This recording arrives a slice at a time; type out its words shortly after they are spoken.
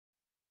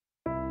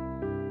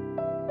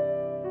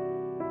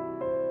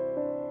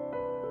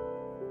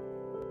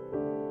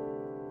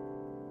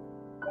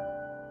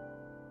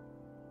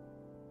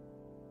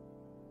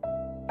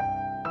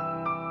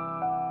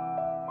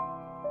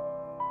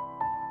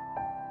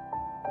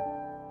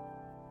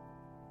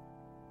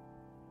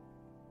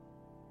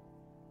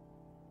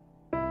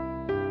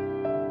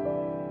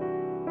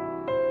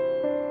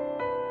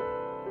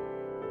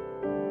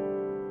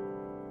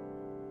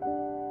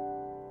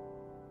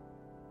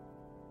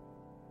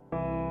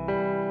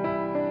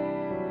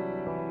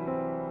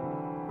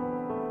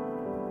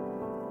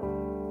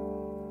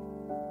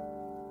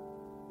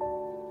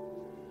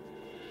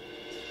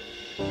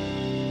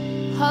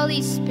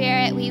Holy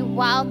Spirit, we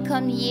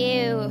welcome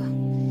you.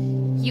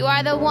 You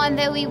are the one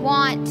that we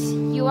want.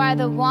 You are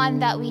the one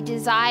that we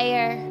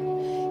desire.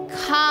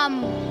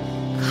 Come,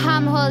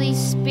 Holy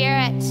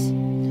Spirit.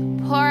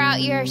 Pour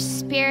out your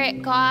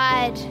Spirit,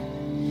 God.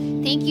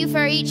 Thank you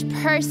for each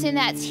person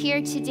that's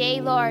here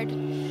today, Lord.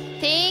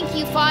 Thank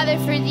you, Father,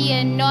 for the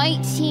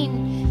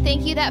anointing.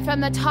 Thank you that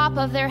from the top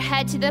of their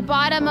head to the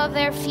bottom of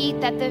their feet,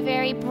 that the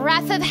very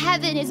breath of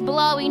heaven is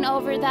blowing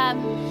over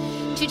them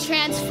to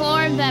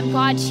transform them,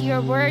 God, to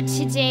your word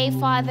today,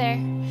 Father.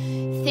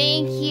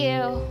 Thank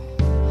you.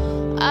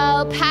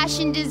 Oh,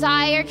 passion,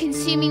 desire,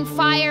 consuming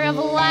fire of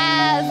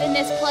love in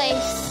this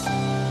place.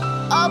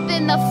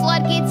 Open the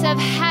floodgates of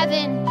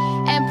heaven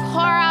and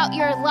pour out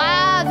your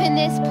love in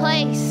this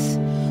place.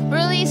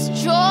 Release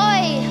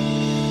joy,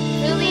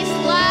 release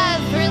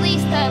love,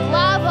 release the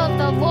love of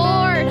the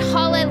Lord.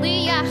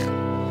 Hallelujah.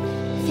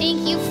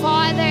 Thank you,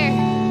 Father.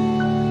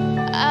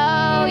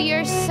 Oh,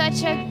 you're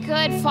such a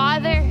good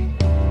Father.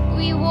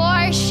 We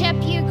worship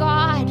you,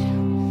 God.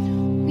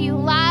 We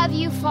love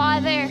you,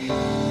 Father.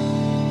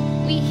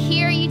 We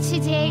hear you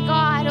today,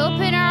 God.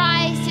 Open our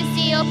eyes to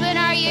see, open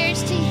our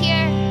ears to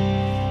hear.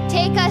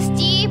 Take us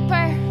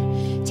deeper.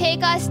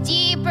 Take us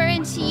deeper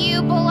into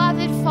you,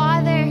 beloved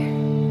Father.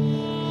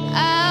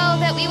 Oh,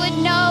 that we would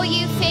know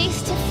you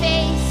face to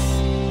face.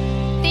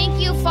 Thank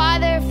you,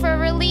 Father, for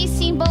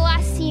releasing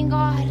blessing,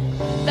 God.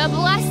 The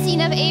blessing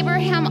of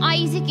Abraham,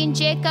 Isaac, and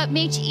Jacob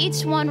makes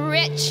each one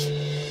rich.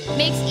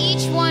 Makes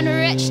each one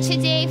rich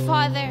today,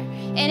 Father.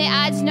 And it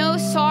adds no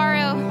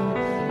sorrow.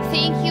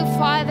 Thank you,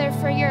 Father,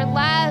 for your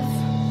love.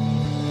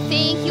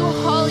 Thank you,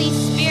 Holy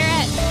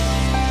Spirit.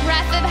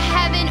 Breath of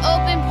heaven,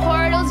 open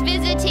portals,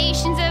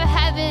 visitations of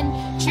heaven,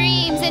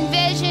 dreams and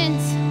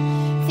visions.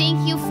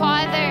 Thank you,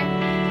 Father.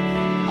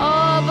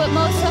 Oh, but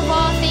most of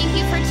all, thank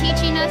you for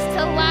teaching us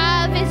to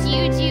love as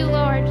you do,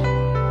 Lord.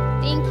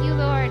 Thank you,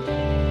 Lord.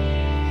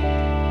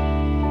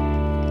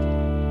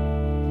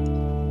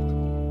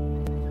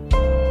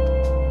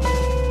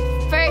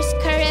 First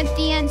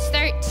Corinthians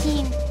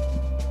 13.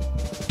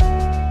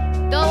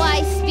 Though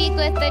I speak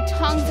with the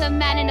tongues of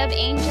men and of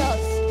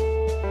angels,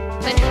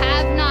 but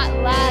have not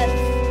love,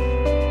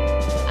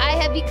 I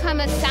have become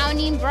a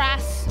sounding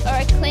brass or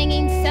a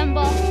clanging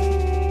cymbal.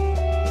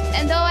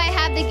 And though I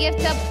have the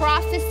gift of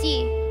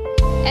prophecy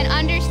and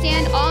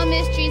understand all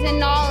mysteries and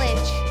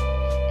knowledge,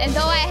 and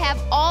though I have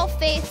all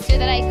faith so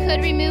that I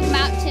could remove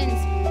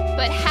mountains,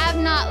 but have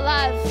not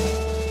love,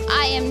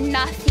 I am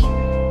nothing.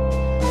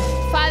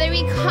 Father,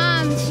 we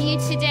come to you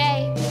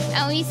today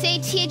and we say,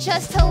 teach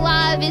us to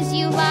love as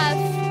you love.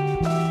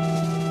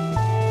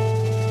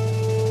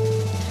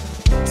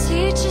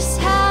 Teach us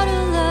how to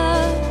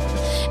love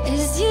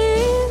as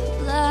you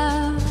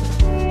love.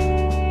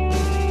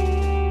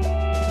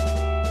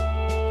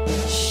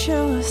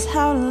 Show us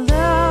how to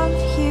love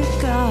you,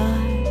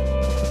 God.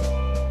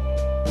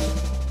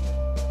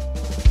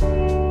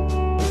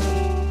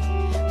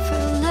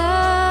 For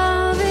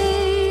love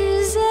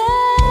is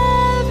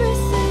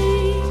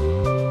everything,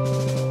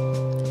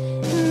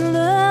 and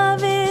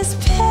love is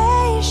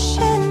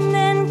patient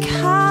and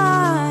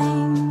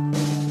kind.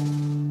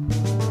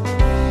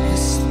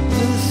 It's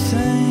the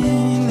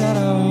thing that I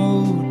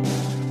hold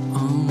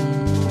on.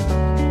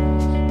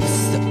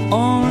 It's the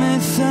only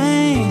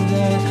thing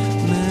that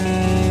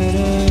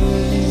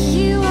matters.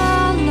 You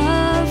are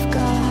love,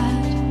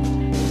 God,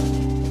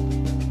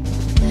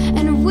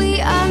 and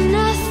we are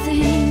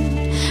nothing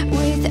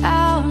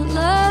without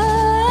love.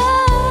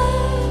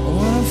 I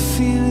wanna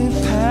feel it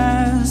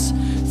pass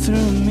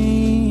through me.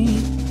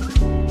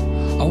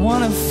 I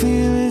wanna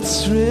feel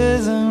its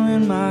rhythm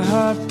in my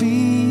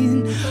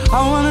heartbeat. I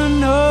wanna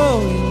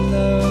know your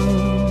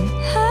love.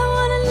 I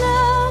wanna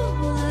know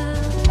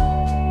love.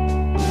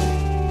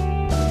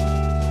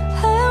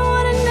 I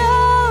wanna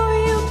know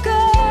you,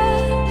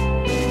 God.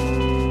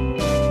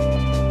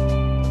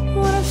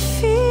 Wanna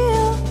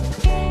feel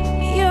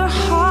your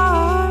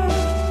heart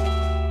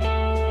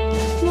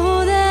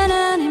more than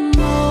an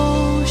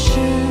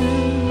emotion.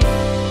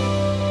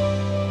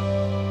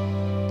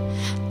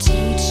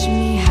 Teach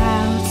me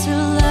how to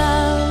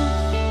love,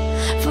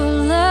 for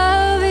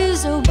love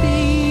is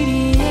obedience.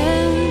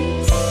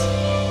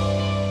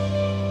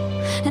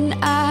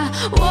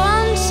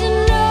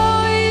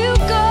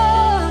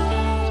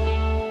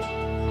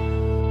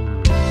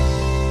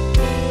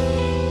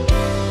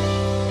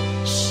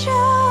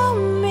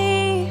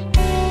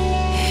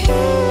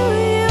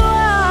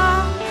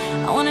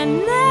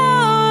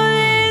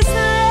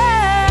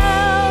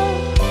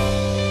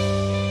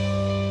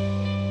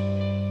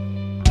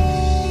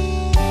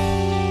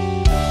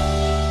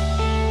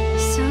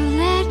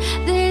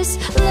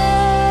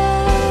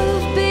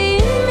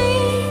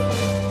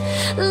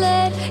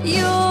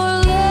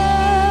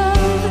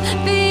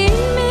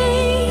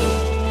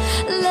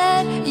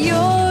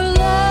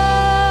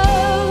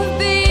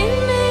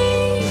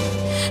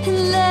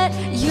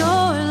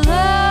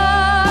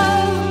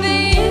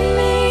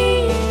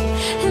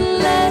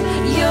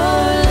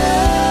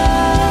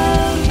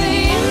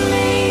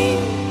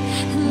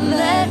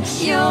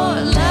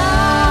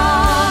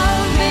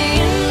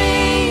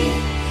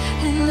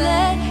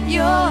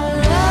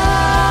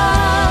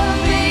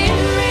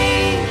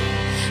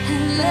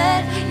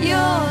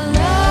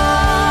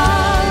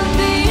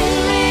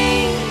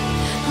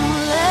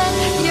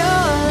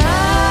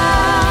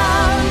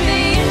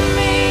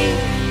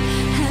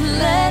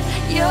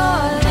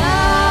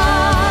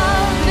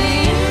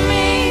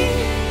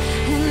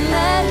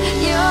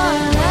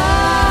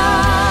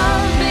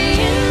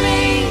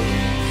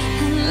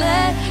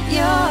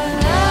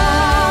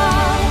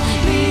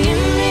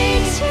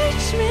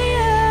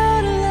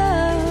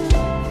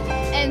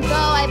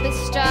 I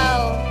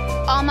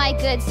bestow all my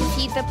goods to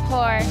feed the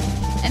poor,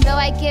 and though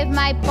I give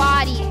my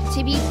body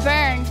to be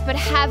burned but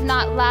have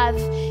not love,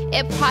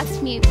 it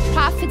profits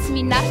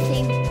me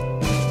nothing.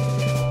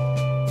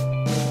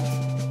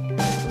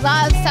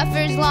 Love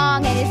suffers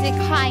long and is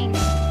kind.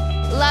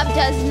 Love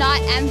does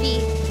not envy,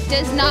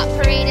 does not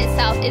parade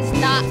itself, is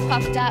not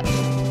puffed up,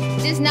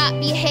 does not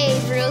behave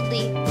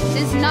rudely,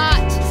 does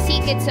not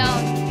seek its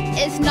own,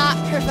 is not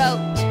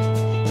provoked,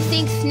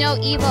 thinks no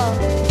evil,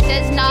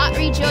 does not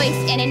rejoice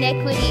in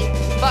iniquity,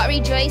 but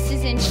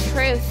rejoices in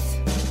truth.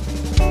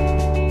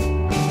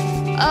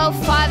 Oh,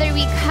 Father,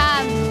 we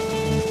come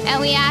and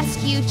we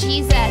ask you,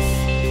 Jesus,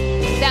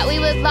 that we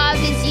would love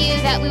as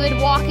you, that we would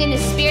walk in the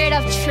spirit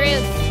of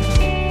truth.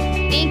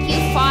 Thank you,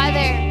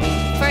 Father,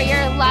 for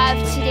your love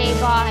today,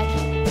 God.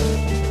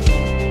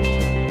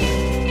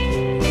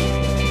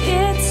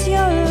 It's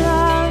your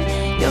love,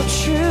 your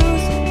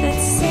truth that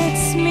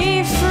sets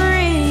me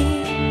free.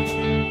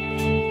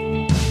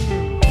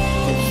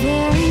 The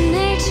very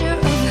nature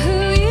of who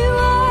you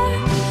are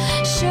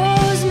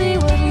shows me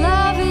what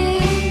love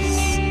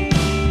is.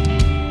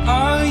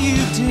 All you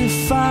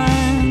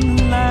define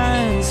the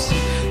lines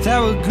that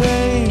were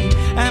gray,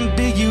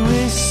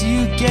 ambiguous,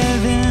 you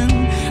gave in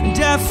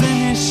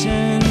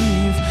definition.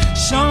 You've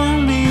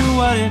shown me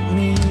what it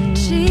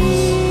means.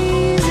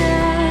 Jesus,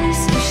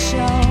 you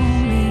show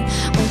me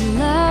what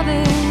love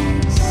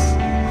is.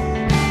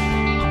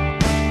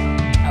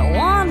 I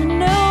wanna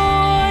know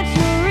what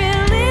you're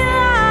really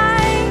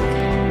like.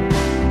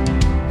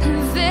 The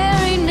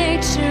very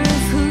nature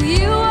of who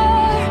you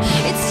are,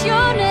 it's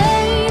your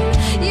name.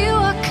 You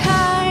are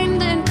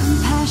kind and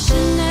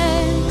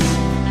compassionate.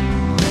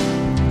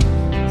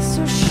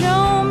 So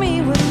show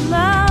me what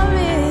love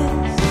is.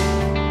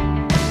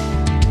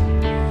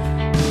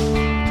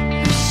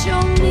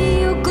 Show me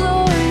your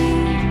glory.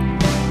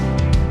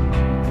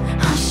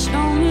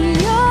 Show me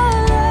your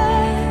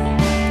love.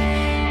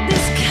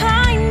 This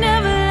kind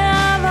of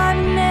love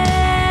I've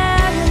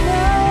never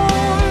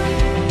known.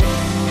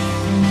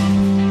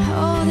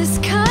 Oh, this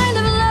kind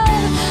of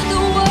love the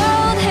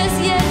world has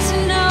yet to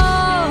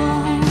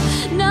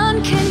know. None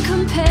can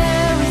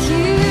compare with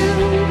you.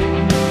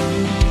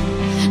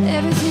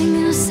 Everything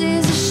else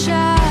is a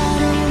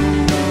shadow.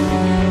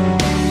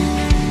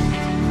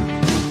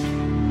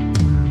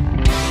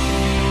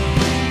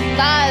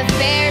 Love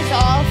bears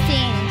all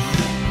things,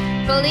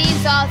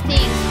 believes all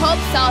things,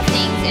 hopes all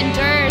things,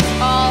 endures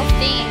all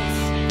things.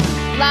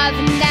 Love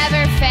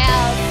never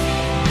fails.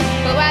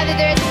 But rather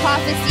there is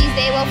prophecies,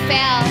 they will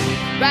fail.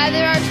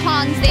 Rather our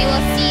tongues, they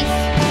will cease.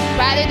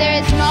 Rather there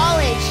is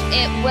knowledge,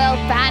 it will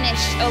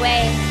vanish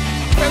away.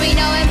 For we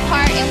know in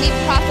part and we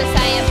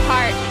prophesy in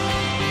part.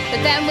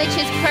 But that which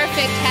is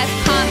perfect has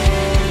come.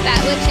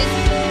 That which is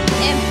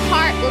in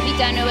part will be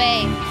done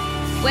away.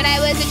 When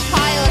I was a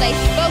child, I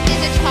spoke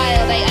as a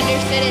child, I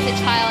understood as a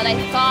child, I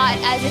thought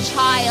as a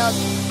child.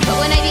 But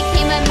when I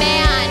became a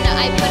man,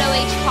 I put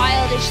away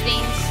childish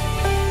things.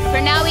 For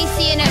now we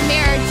see in a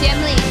mirror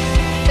dimly,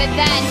 but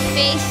then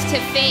face to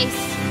face.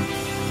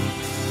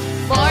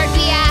 Lord,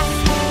 we ask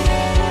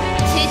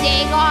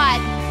today,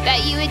 God,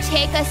 that you would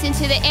take us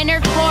into the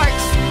inner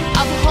courts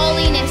of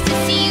holiness to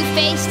see you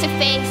face to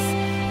face,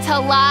 to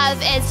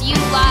love as you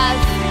love.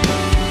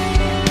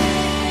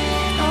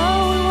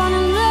 Oh, we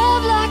wanna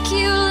love like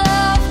you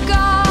love,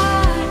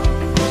 God.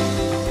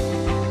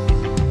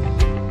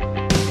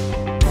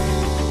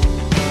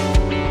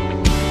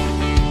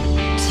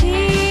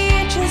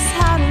 Teach us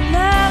how to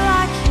love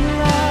like you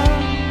love.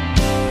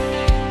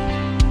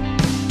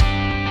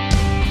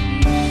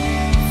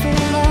 For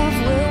love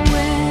will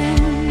win.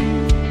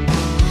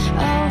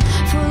 Oh,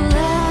 for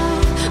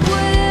love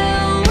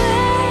will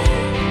win.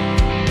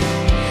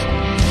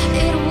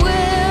 It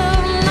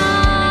will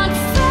not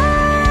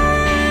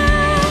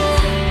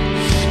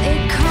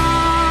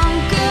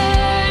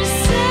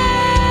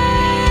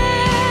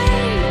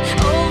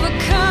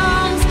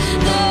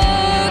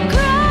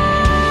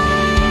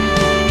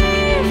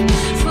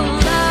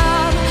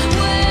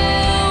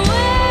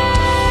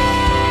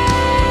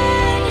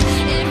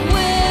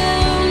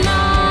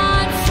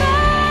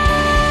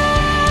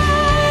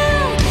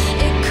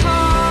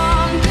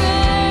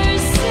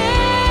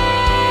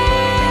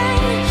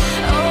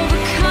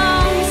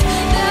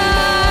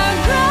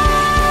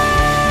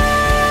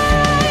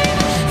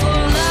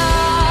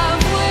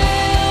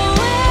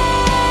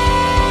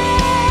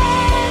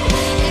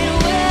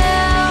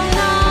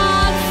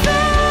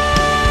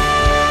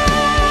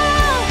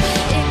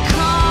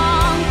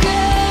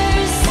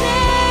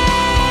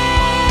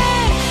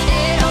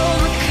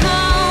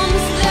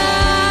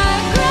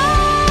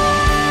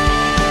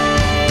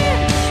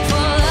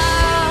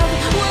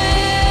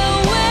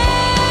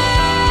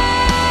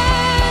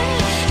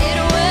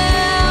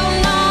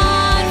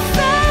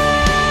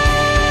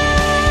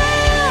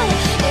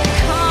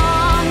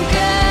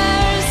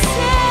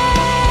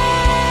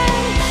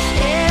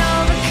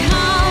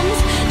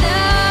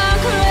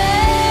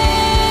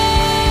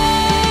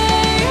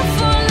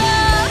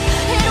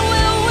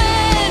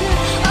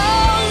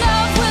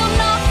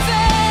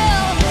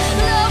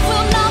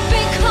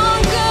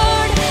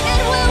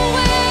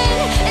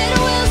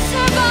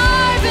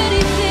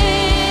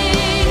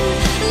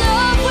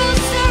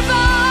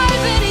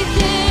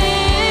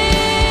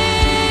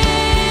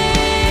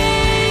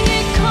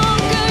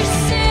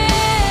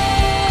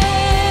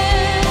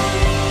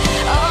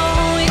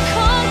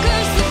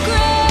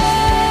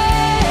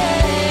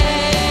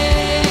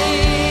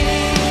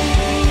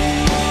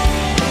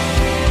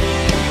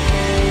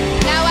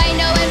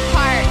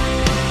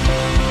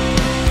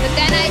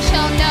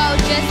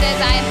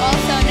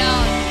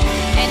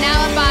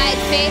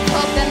provide faith,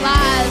 hope, and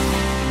love,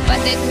 but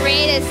the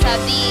greatest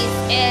of these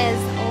is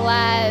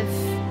love.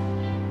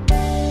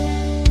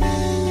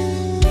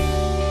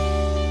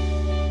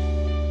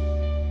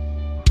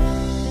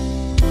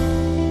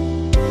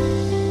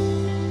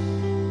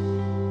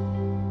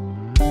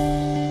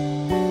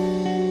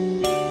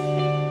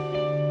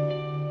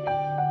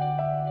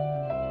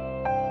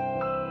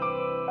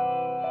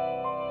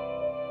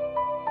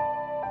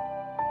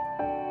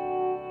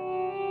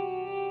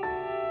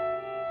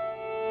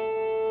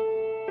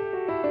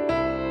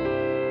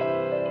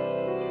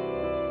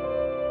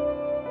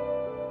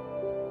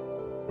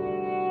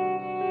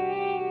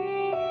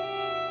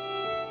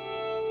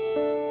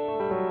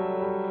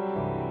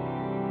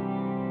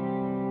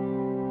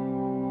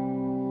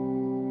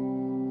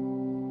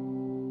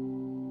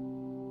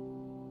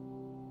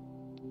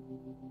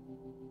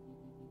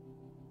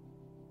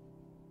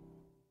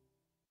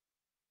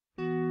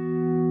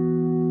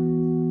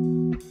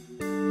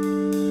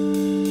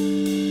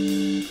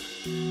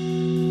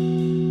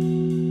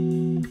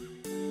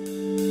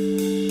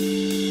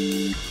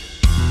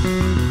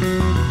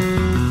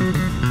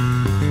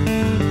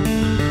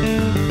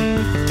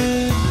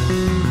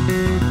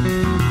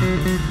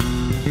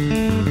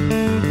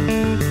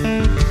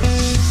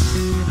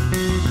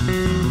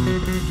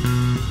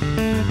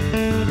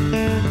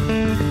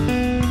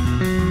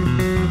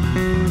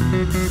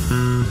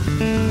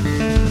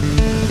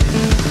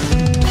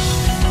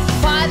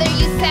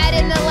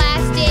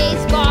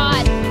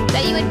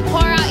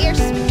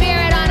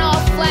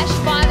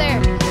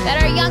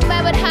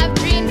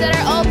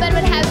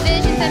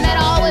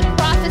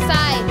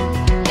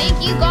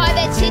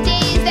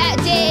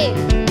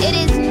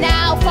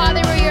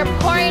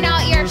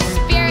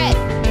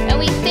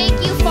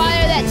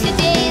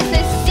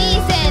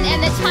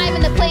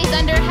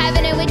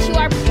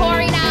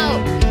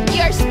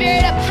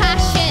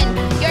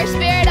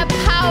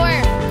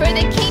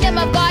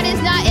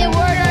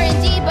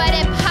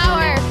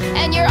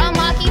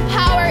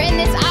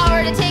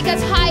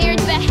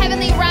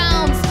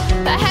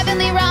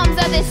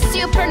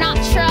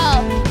 Supernatural.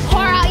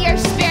 Pour out your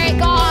spirit,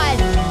 God.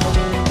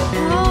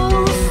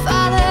 Oh,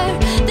 Father,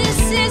 this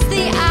is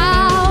the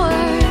hour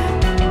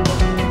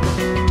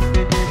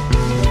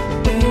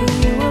where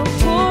you will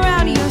pour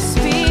out your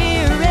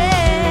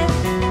spirit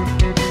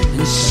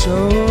and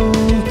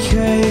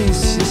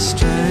showcase your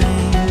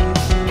strength.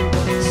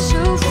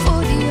 Show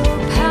forth your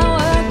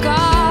power,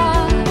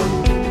 God.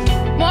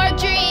 More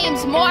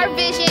dreams, more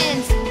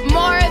visions,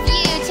 more of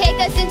you. Take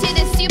us into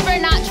the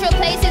supernatural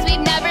places we've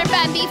never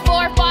been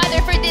before,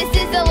 Father, for this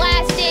is the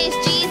last days,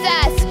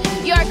 Jesus.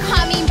 You're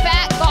coming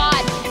back,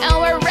 God, and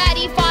we're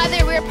ready,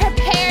 Father. We're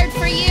prepared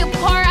for you.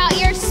 Pour out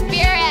your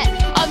spirit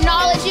of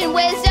knowledge and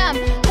wisdom.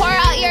 Pour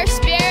out your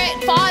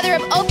spirit, Father,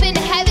 of open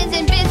heavens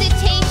and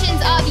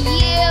visitations of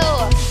you.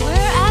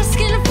 We're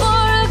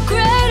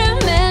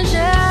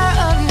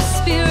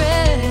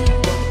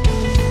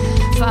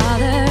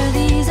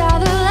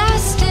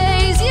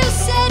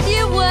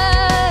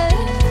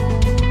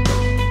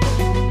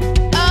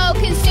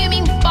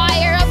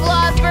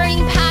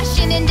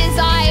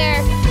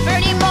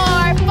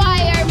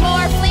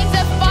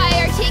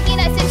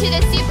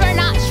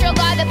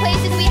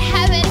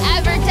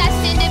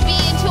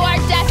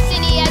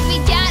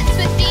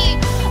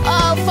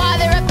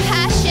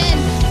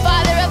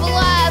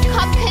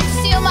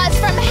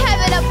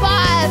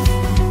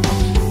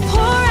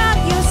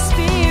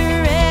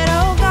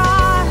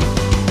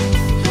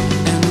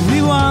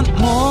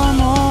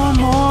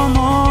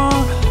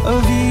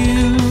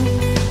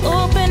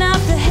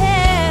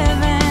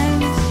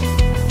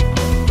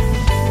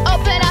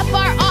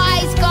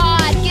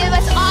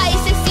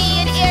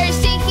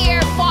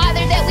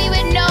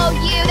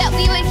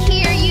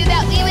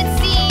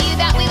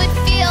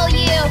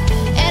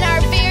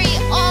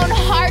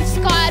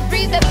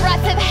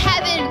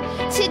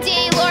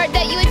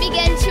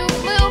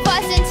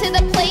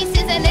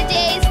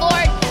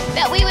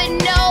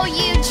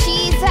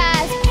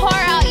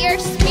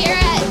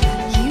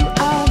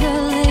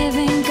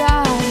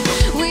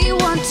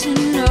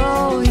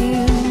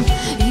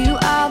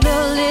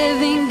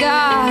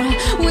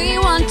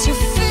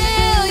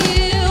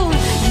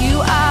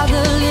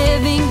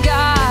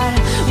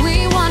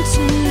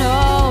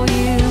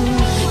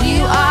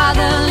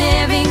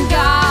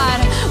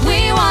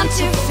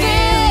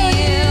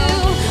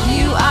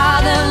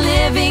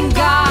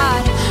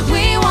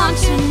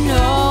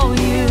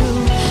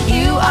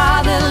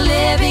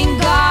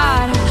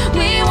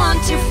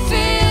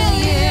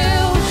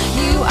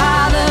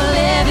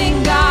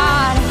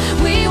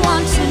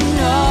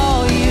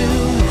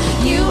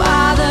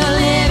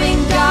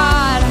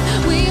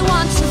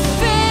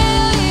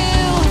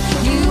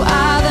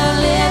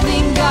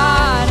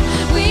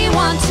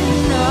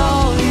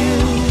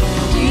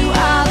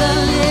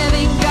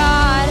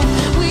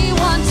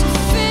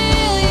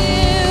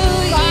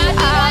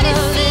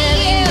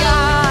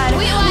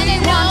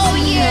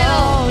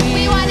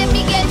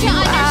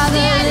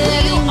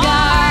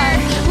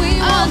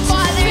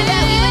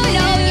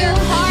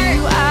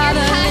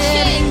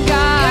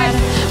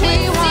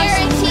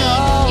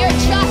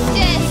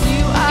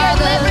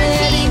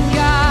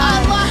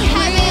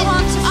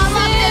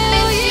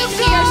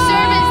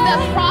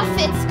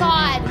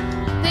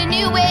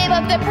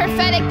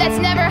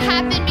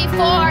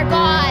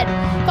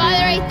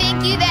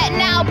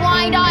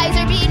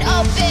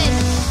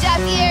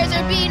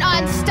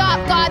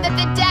God, that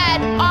the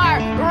dead are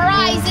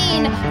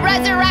rising.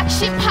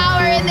 Resurrection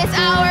power in this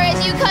hour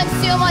as you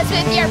consume us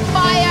with your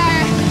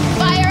fire.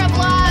 Fire of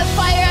love,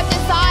 fire of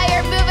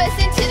desire. Move us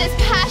into this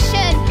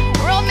passion.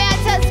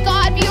 Romance us,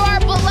 God. You are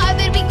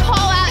beloved. We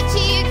call out to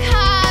you.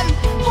 Come.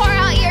 Pour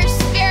out your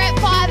spirit,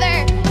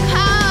 Father.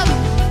 Come.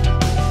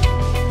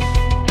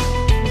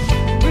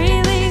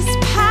 Release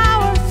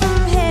power from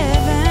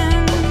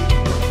heaven.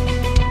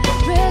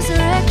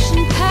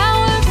 Resurrection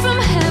power from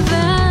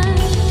heaven.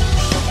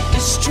 The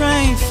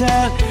strength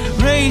that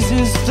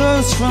raises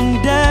those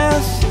from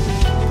death.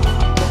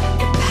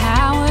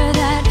 Power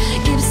that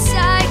gives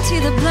sight to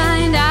the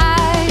blind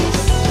eyes.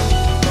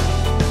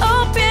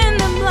 Open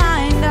the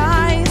blind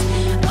eyes.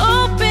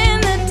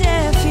 Open the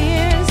deaf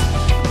ears.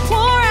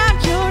 Pour out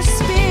your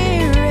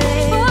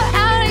spirit. Pour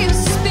out your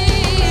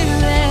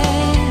spirit.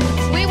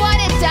 We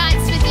want to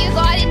dance with you,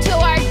 God, into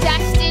our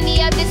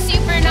destiny of the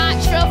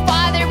supernatural,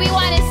 Father. We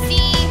want to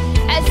see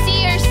as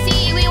seers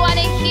see. We want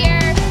to hear.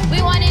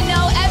 We want to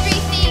know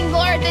everything,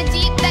 Lord. That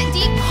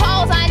deep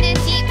calls unto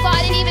deep,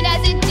 God. And even as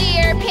a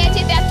deer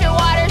panteth after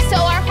water, so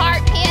our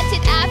heart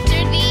panteth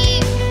after thee.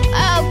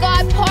 Oh,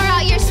 God, pour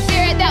out your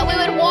spirit that we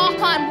would walk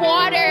on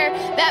water,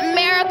 that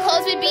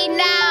miracles would be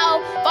now.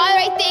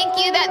 Father, I thank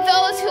you that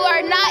those who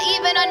are not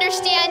even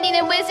understanding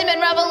in wisdom and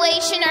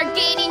revelation are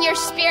gaining your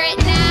spirit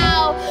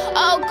now.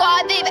 Oh,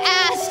 God, they've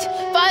asked.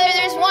 Father,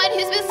 there's one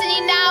who's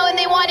listening now and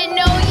they want to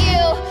know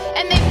you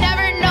and they've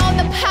never known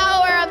the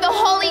power of the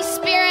Holy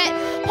Spirit.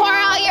 Pour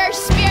out your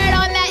spirit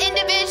on that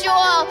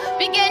individual.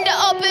 Begin to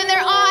open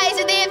their eyes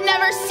that they have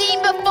never seen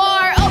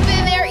before. Open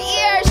their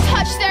ears,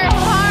 touch their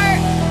heart.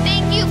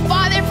 Thank you,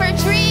 Father, for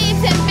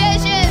dreams and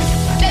visions,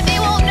 that they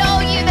will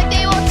know you, that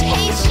they will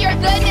taste your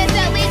goodness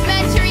that leads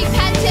men to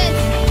repentance.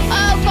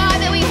 Oh, God,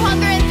 that we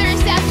hunger and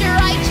thirst after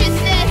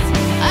righteousness.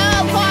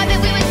 Oh, God, that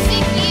we would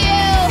seek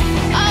you.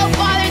 Oh,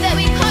 Father, that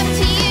we come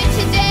to you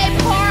today.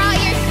 Pour out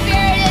your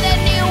spirit in a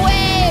new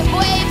wave,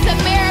 waves of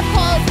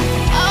miracles.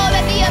 Oh,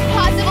 that the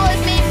impossible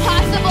is made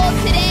possible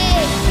today.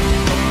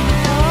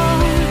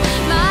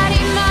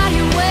 Mighty,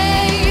 mighty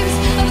waves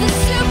of the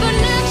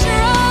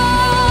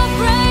supernatural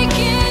break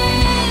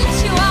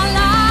into our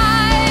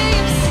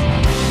lives.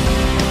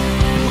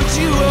 Would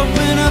you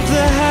open up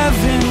the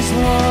heavens,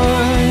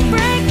 Lord?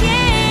 Break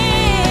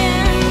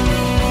in.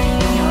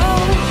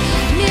 Oh,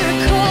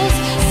 miracles,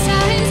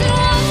 signs and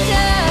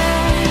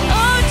wonders.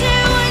 Oh, do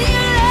what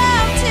you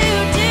love to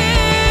do,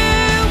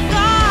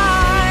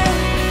 God.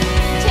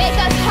 Take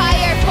us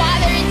higher,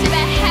 Father, into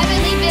the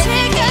heavenly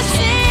Take us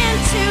visitation.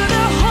 into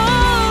the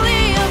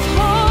holy of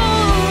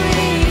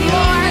holies.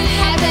 More of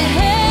heaven,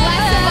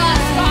 less of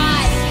us,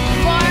 God.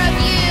 More of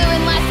you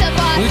and less of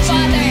us, Would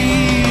you Father.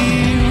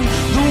 leave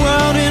the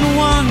world in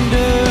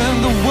wonder,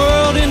 the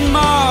world in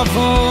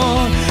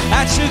marvel,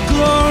 at your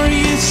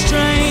glorious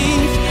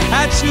strength,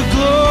 at your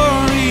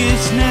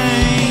glorious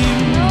name?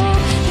 More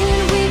than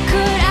we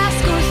could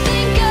ask or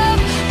think of.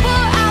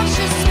 Pour out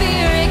your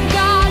spirit,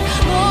 God.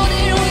 More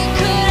than we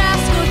could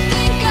ask or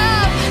think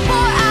of.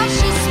 Pour out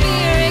your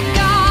spirit,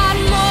 God.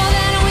 More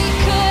than we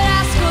could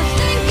ask or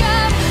think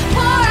of.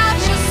 Pour out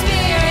your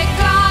spirit,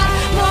 God.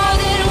 More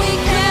than we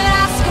could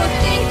ask or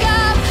think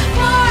of.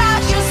 Pour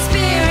out your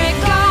spirit,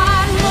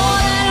 God.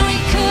 More than we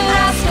could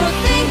ask or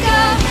think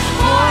of.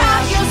 Pour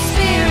out your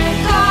spirit,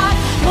 God.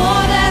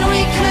 More than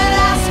we could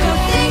ask or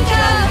think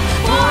of.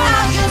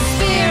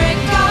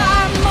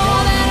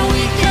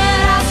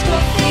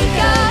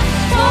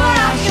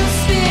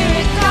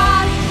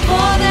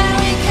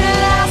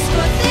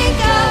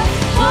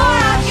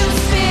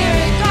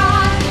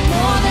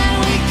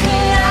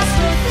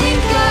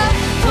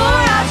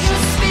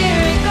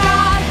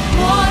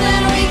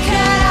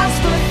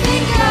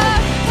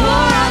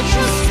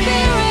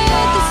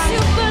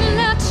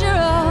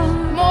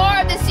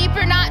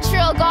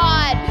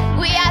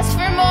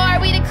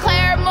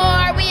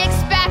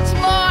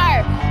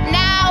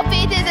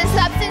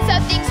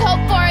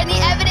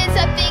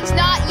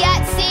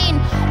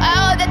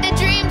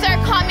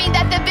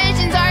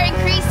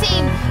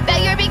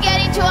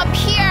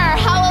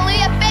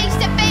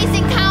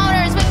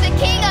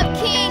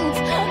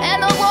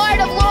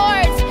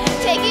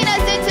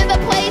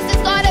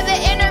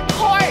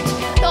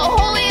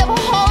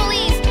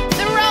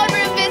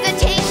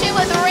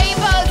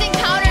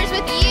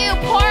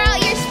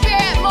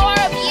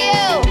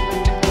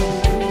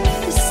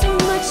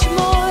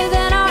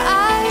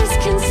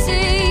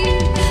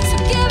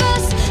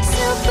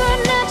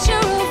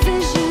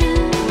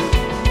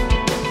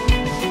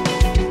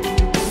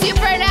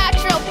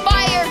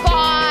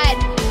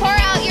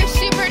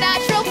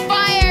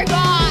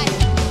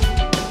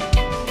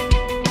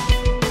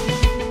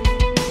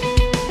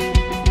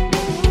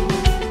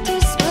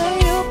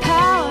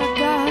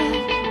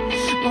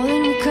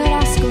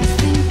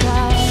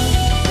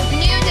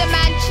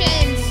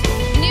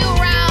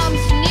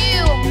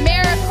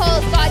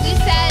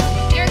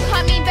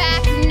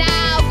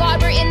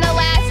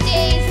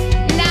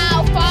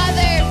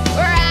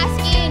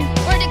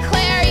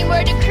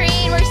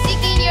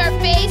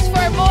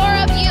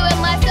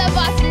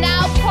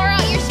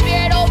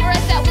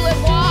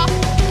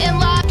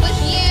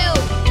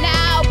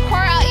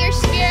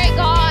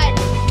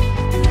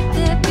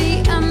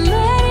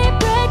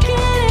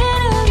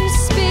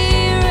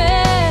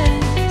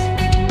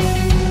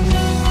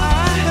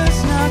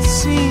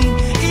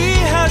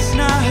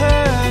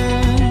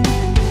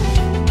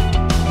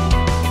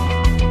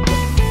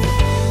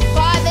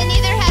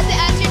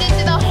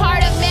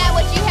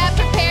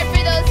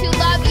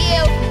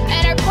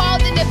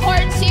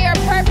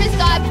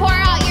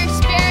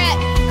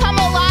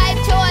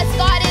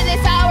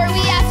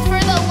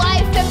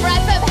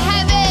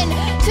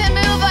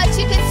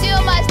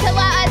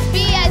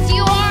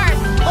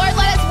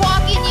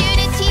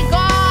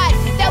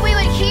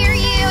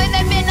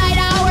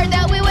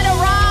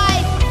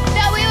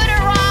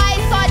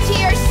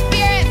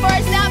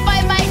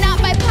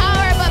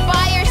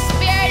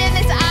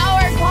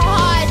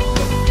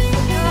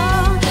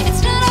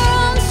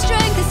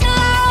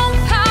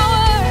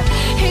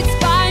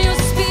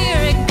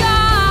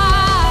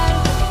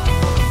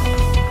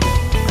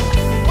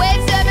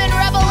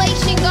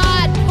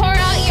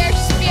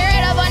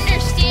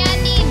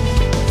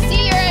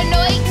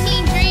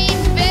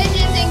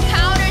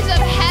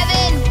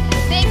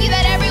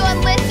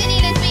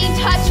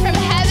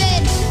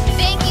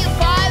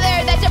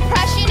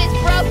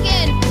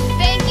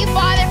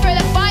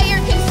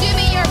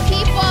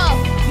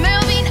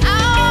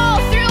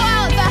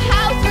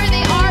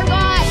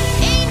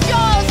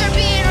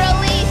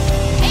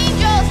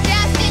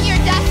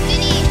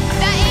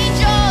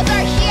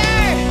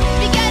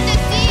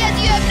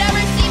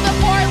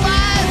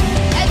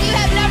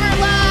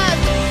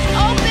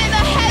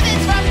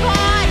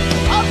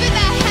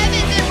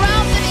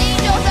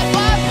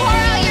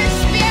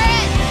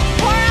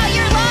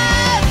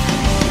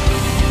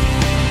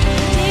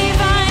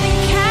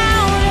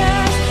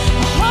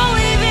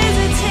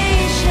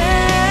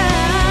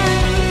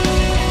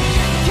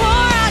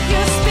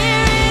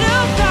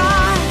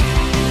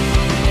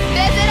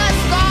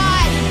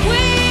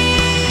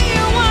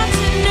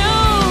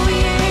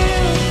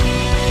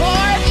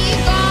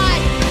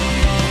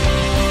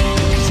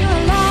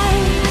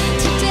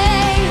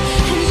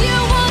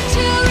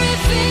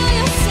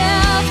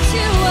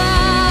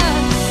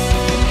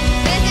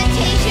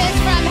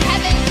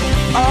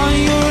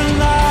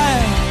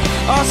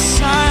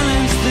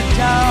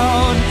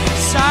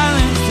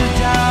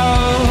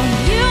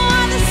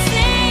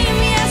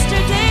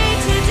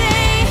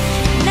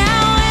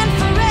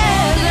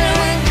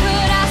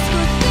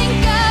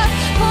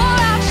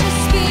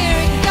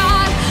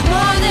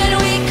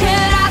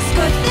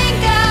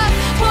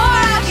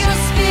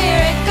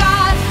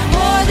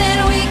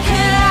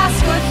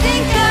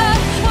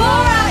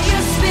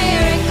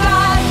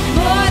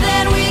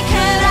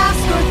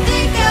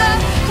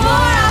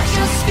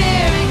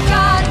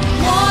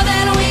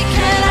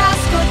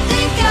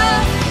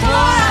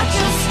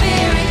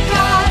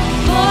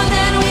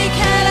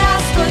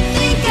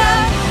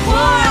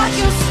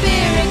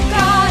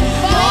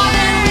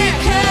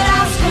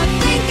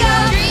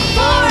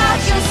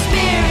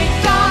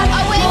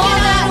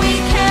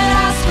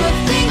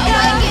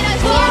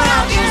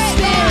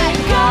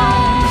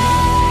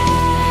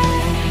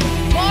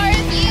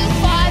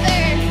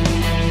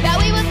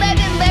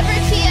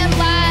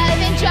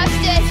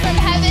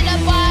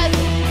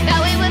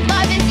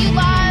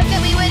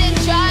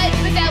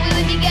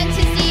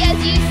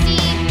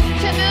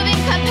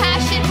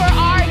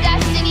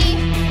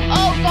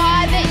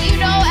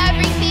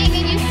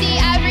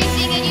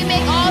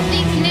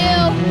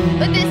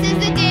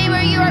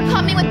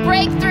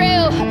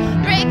 breakthrough.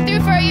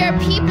 Breakthrough for your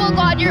people,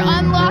 God. You're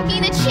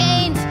unlocking the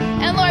chains.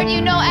 And Lord,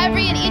 you know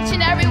every and each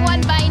and every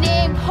one by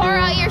name. Pour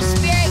out your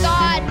spirit,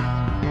 God.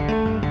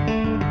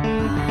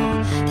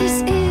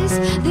 This is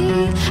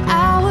the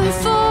hour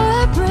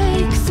for a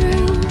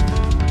breakthrough.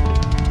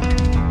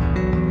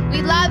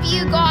 We love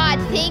you, God.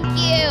 Thank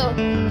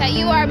you that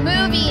you are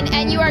moving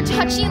and you are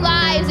touching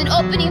lives and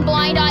opening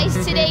blind eyes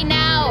today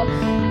now.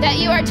 That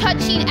you are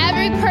touching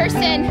every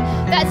person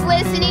that's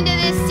listening to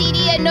this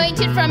CD,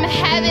 anointed from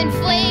heaven,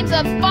 flames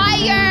of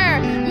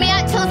fire,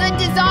 mantles of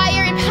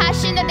desire and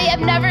passion that they have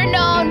never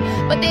known,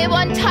 but they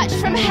want touch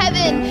from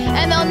heaven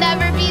and they'll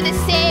never be the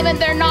same, and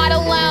they're not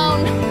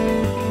alone.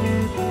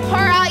 Pour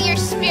out your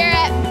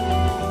spirit.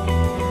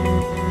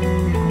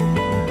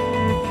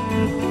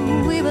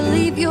 We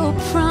believe your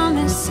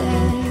promises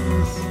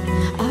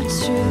are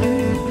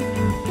true.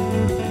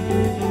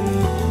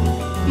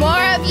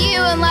 More of you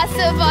and less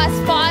of us,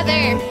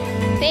 Father.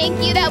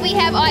 Thank you that we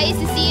have eyes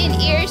to see and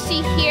ears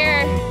to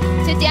hear,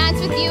 to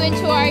dance with you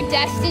into our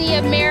destiny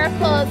of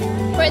miracles,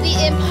 where the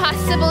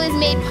impossible is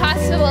made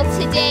possible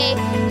today.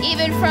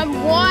 Even from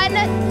one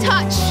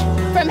touch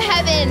from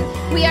heaven,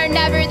 we are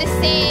never the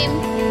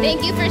same.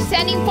 Thank you for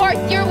sending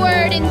forth your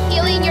word and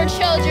healing your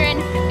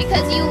children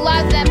because you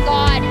love them,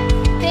 God.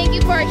 Thank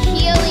you for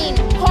healing.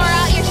 Pour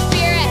out your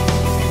spirit.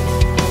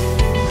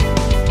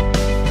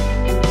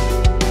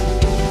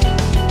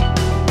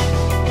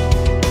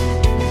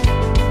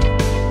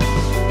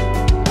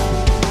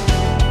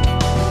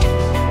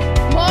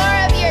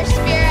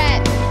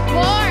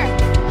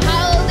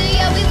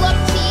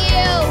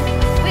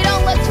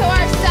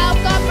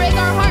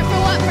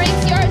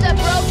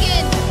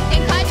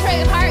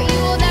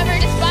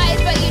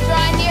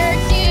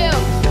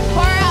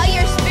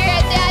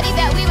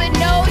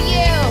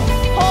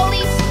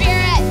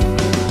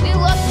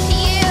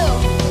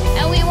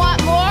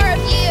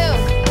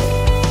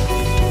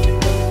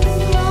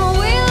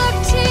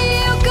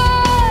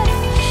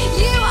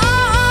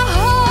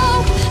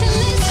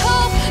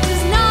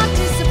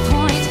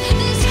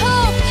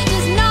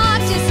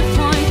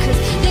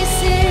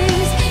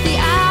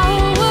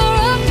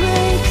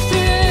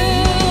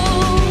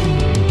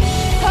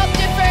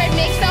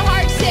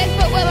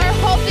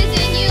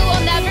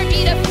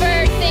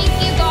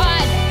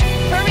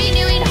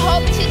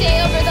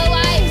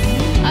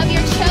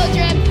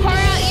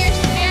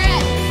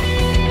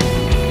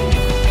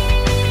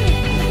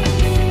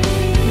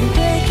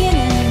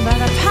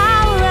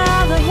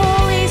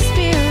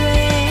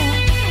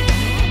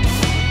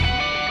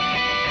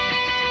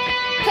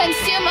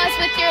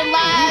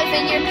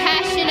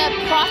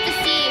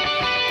 Prophecy.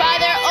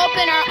 Father,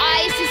 open our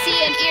eyes to see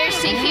and ears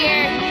to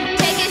hear.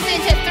 Take us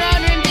into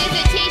throne room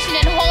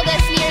visitation and hold us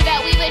near,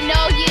 that we would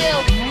know you,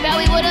 that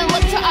we wouldn't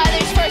look to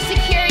others for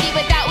security,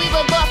 but that we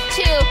would look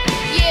to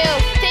you.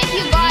 Thank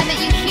you, God,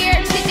 that you hear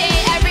today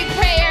every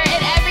prayer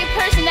and every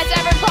person that's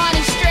ever gone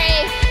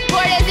astray.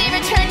 Lord, as they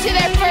return to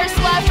their first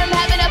love from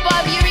heaven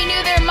above, you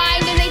renew their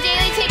mind and they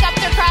daily take up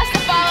their cross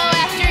to follow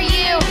after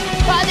you.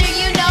 Father,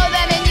 you know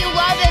them and you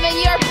love them and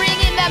you are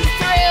bringing them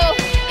through.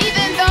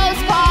 Even those,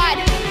 God,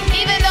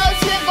 even those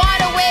who have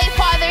gone away,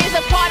 Father, is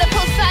a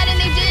prodigal son and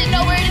they didn't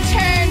know where to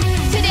turn.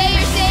 Today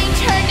you're saying,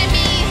 turn to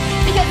me,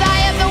 because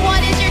I am the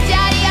one as your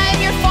daddy, I am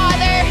your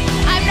father.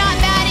 I'm not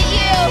mad at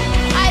you.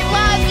 I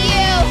love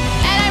you,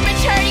 and I'm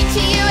returning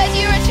to you as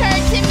you return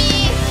to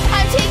me.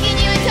 I'm taking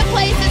you into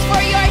places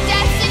for your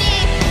destiny.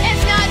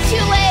 It's not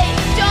too late.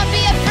 Don't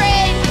be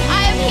afraid.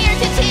 I am here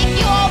to take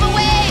you all the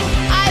way.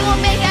 I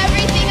will make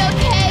everything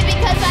okay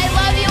because I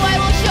love you. I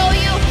will show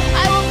you.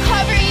 I will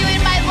cover you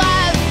in my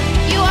love.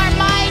 You are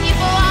mine. You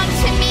belong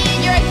to me, and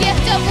you're a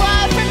gift of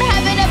love from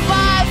heaven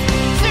above.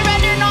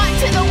 Surrender not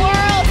to the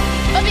world,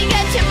 but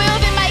begin to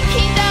move in my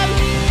kingdom.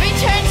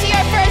 Return to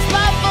your first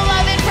love,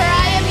 beloved, for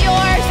I am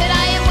yours and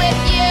I am with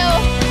you.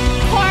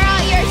 Pour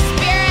out your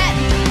spirit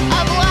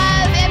of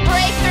love and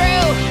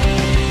breakthrough.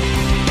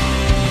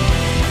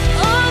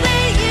 Oh,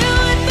 that you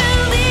would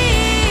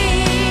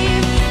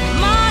believe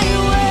my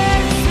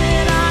words,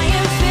 that I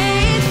am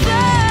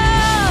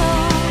faithful.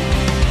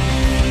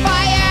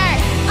 Fire.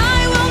 I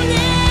will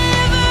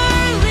never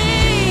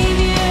leave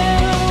you.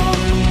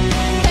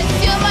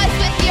 Consume us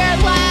with your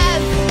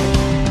love.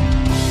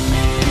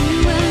 You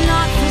will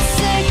not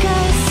forsake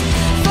us.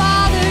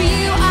 Father,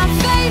 you are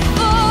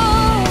faithful.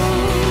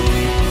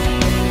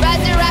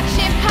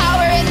 Resurrection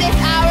power in this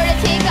hour to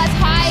take us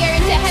higher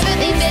into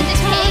heavenly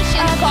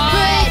visitation,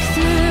 God.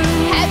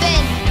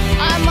 Heaven.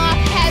 Unlock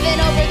heaven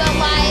over the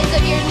lives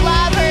of your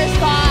lovers,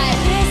 God.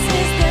 This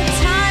is the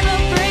time of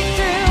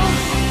breakthrough.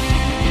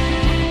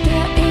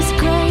 There is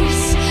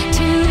grace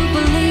to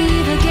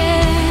believe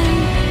again.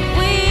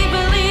 We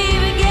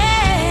believe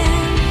again.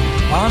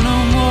 I'll no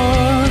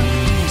more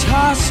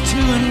tossed to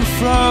and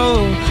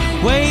fro,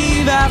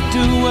 wave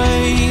after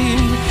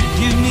wave.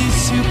 Give me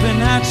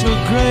supernatural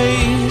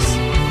grace.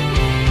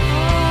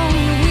 Oh,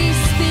 we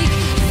speak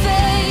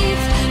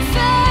faith,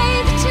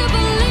 faith to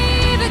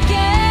believe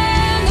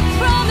again the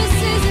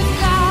promises of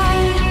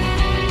God.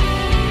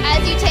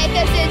 As you take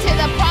us into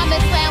the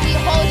promised land, we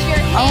hold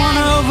your I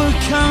wanna hand.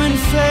 come in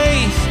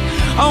faith.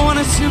 I want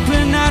a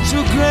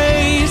supernatural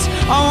grace.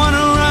 I want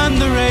to run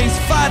the race,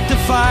 fight the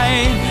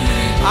fight.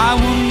 I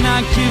will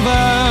not give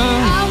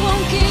up. I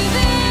won't give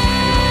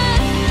in.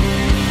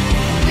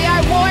 We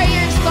are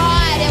warriors,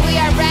 God, and we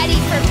are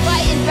ready for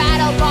fight and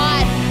battle,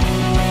 God.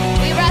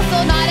 We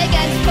wrestle not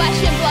against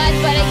flesh and blood,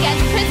 but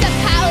against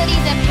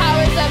principalities and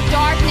powers of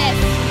darkness.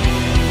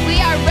 We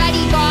are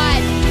ready,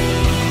 God.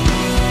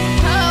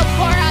 Oh,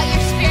 pour out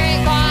your spirit,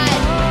 God.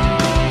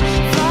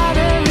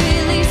 Father,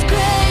 release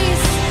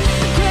grace,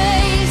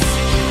 grace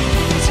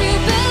to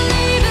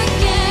believe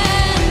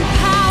again.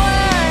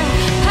 Power,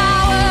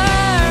 power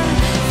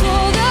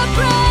for the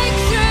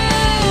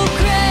breakthrough.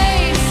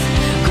 Grace,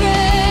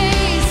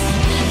 grace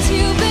to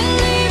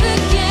believe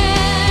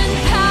again.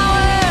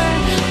 Power,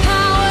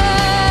 power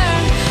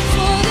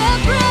for the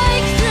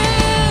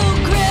breakthrough.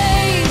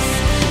 Grace,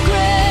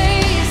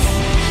 grace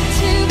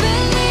to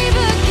believe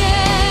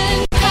again.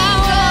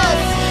 Power,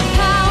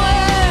 power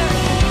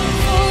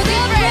for the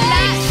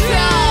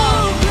Supernatural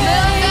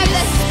move of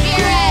the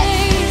Spirit.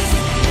 grace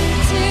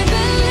to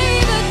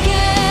believe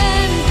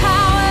again.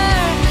 Power,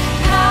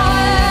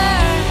 power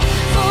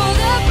for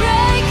the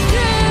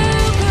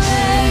breakthrough.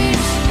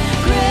 Grace,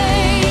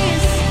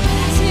 grace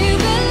to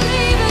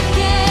believe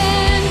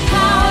again.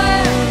 Power,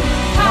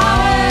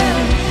 power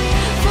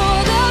for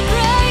the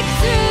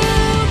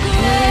breakthrough.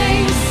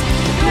 Grace,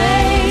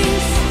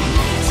 grace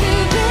to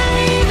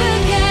believe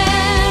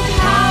again.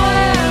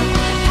 Power,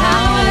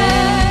 power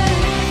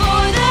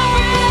for the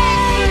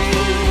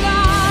breakthrough.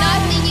 God.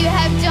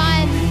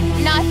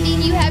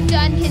 Nothing you have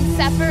done can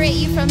separate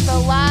you from the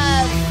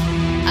love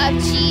of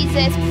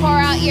Jesus. Pour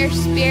out your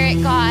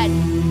spirit, God.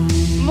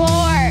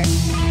 More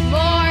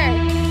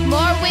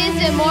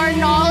wisdom, more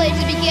knowledge.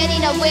 The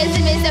beginning of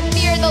wisdom is the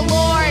fear of the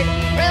Lord.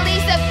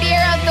 Release the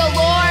fear of the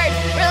Lord.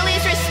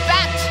 Release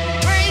respect.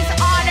 Release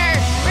honor.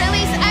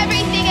 Release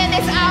everything in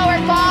this hour,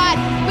 God.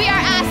 We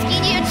are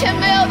asking you to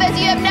move as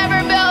you have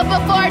never moved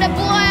before, to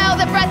blow out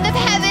the breath of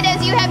heaven as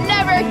you have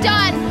never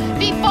done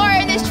before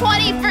in this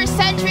 21st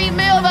century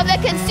move of the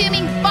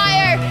consuming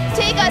fire.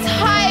 Take us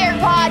higher,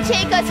 God.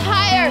 Take us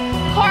higher.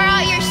 Pour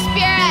out your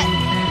spirit.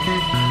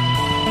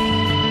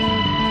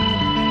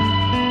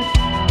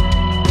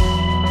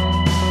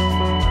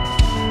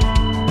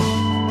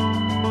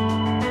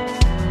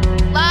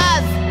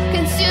 Love,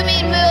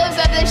 consuming moves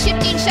of the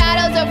shifting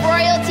shadows of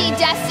royalty,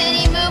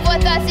 destiny. Move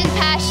with us in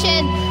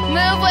passion.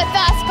 Move with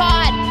us,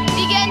 God.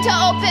 Begin to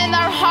open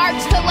our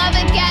hearts to love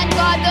again,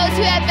 God. Those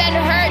who have been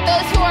hurt,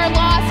 those who are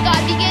lost, God.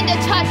 Begin to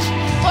touch,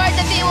 Lord,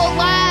 that they will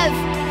love.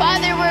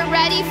 Father, we're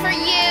ready for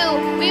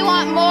you. We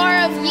want more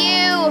of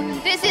you.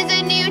 This is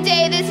a new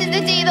day. This is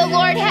the day the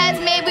Lord has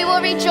made. We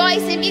will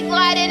rejoice and be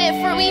glad in it,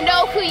 for we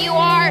know who you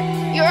are.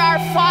 You're our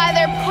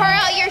Father. Pour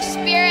out your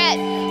spirit.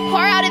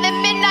 Pour out in the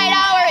midnight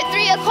hour at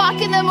 3 o'clock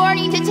in the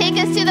morning to take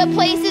us to the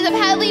places of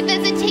heavenly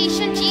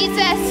visitation,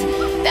 Jesus.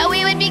 That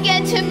we would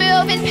begin to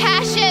move in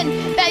passion.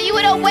 That you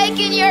would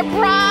awaken your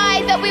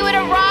bride. That we would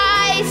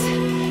arise.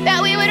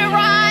 That we would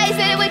arise.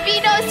 That it would be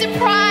no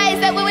surprise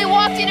that when we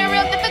walked in a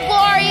room that the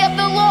glory of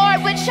the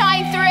Lord would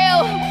shine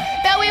through.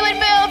 That we would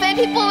move and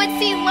people would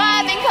see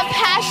love and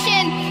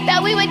compassion.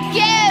 That we would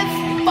give.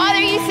 Father,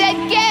 you said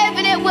give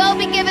and it will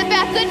be given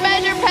back. Good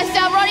measure, pressed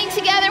down, running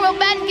together, will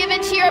men give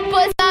into your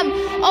bosom.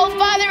 Oh,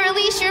 Father,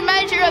 release your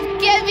measure of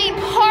giving.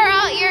 Pour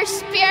out your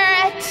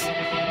spirit.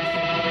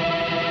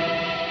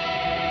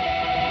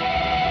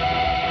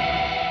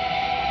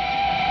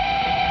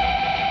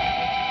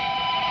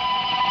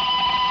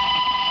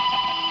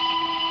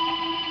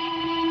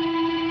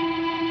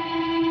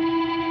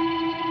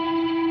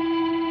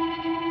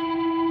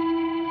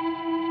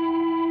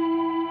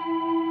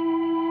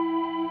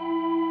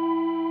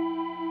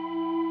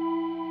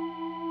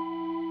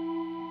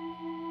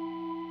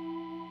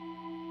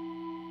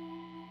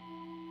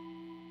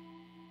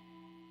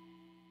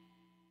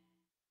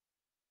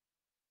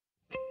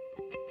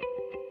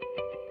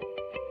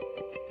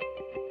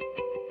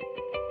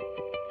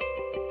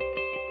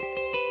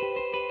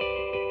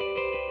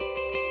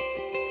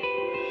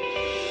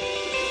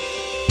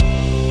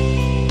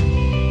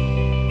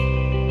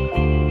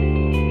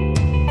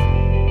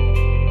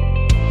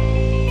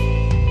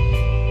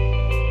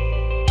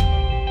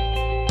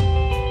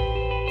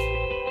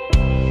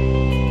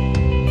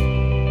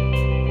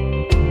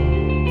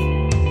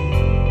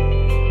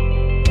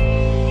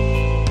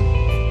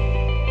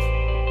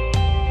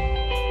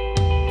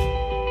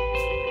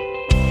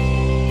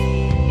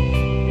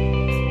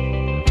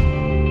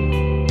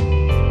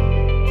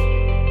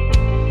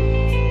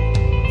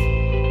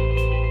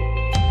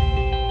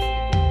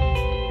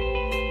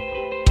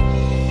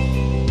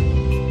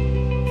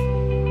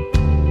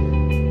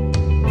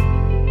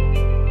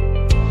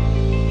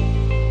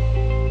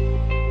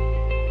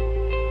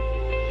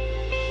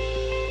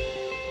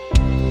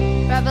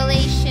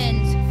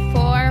 Revelations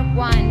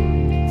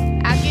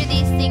 4:1. After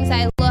these things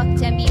I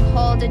looked, and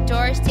behold, a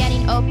door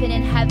standing open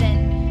in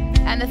heaven.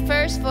 And the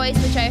first voice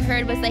which I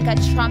heard was like a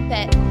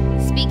trumpet,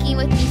 speaking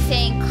with me,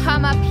 saying,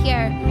 Come up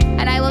here,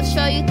 and I will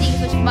show you things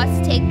which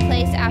must take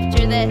place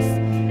after this.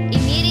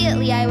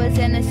 Immediately I was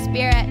in the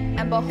Spirit,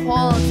 and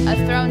behold, a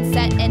throne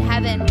set in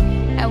heaven,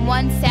 and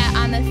one sat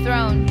on the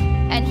throne,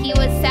 and he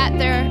was sat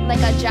there like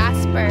a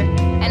jasper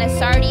and a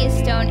sardius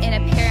stone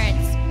in appearance.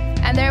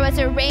 And there was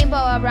a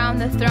rainbow around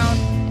the throne,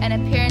 an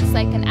appearance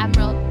like an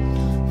emerald.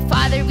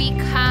 Father, we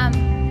come,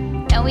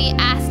 and we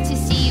ask to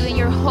see you in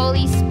your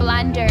holy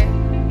splendor,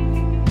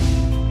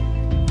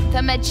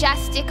 the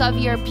majestic of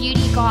your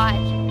beauty, God.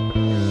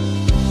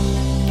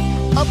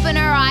 Open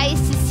our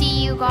eyes to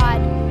see you,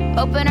 God.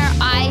 Open our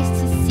eyes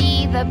to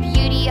see the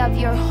beauty of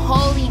your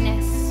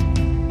holiness.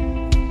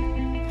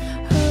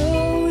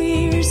 Oh,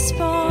 we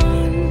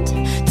respond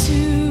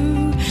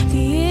to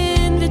the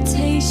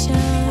invitation.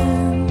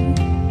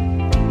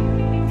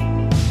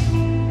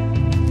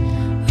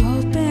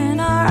 Open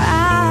our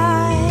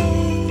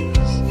eyes.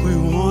 We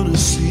want to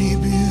see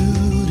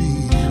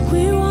beauty.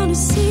 We want to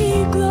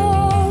see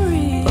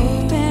glory.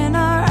 Open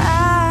our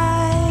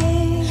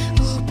eyes.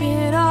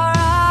 Open our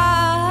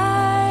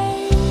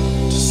eyes.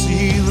 To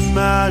see the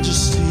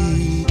majesty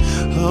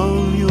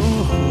of your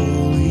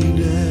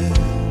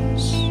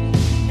holiness.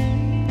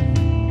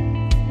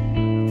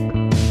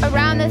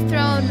 Around the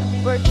throne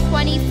were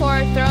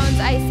 24 thrones.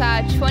 I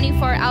saw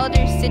 24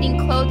 elders sitting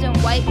clothed in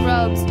white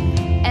robes,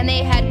 and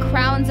they had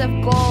crowns of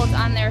gold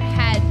on their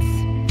heads.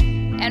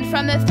 And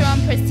from the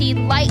throne proceed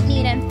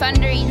lightning and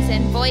thunderings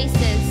and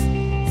voices.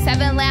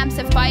 7 lamps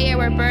of fire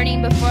were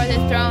burning before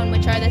the throne,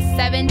 which are the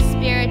 7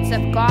 spirits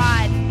of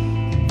God.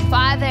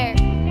 Father,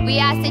 we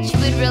ask that you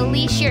would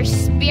release your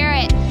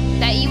Spirit,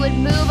 that you would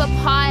move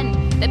upon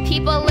the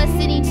people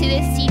listening to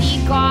this CD,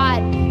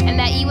 God, and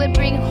that you would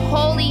bring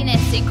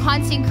holiness and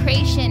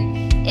consecration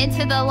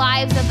into the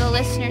lives of the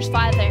listeners,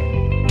 Father.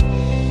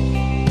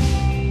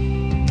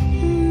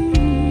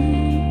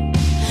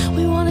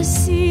 We want to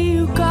see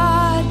you,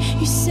 God.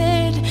 You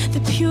said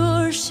the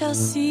pure shall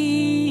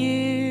see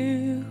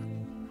you.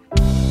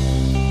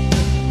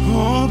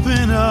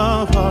 Open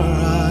up our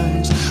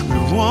eyes. We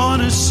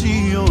want to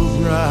see your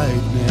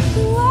brightness.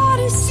 We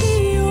want to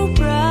see your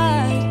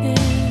brightness.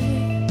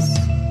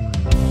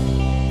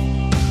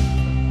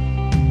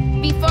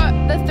 Before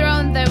the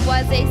throne there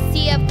was a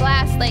sea of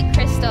glass like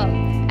crystal,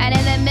 and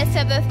in the midst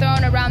of the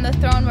throne, around the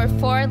throne, were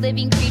 4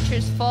 living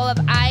creatures full of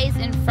eyes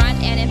in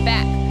front and in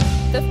back.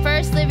 The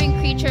first living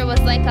creature was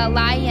like a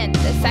lion,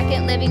 the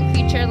second living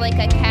creature like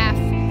a calf.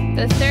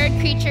 The third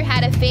creature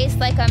had a face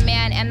like a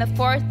man, and the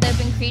fourth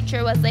living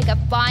creature was like a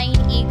flying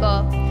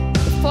eagle.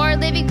 The 4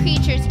 living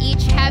creatures,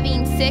 each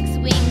having 6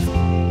 wings,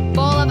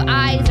 full of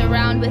eyes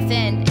around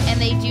within, and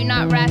they do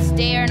not rest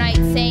day or night,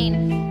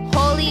 saying,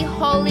 Holy,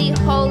 holy,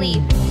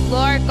 holy,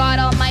 Lord God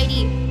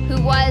Almighty,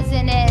 who was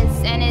and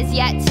is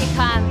yet to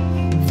come.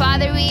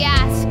 Father, we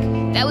ask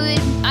that we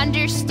would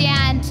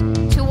understand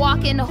to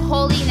walk in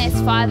holiness,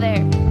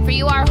 Father. For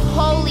you are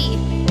holy,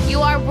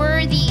 you are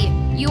worthy,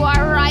 you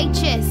are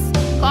righteous.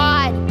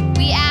 God,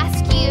 we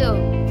ask you,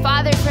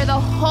 Father, for the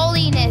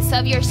holiness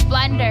of your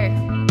splendor.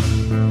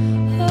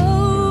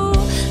 Oh,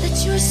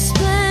 let your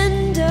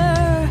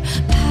splendor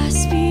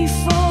pass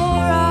before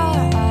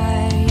our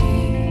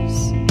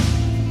eyes.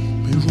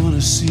 We want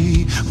to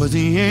see what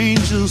the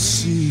angels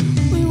see.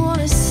 We want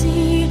to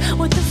see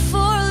what the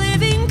 4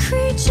 living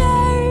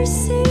creatures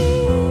see.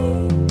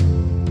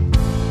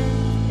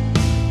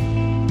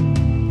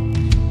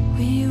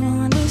 We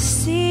want to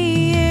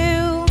see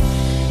you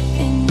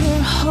in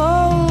your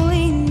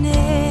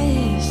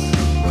holiness.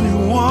 We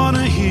want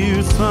to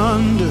hear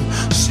thunder,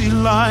 see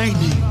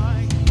lightning.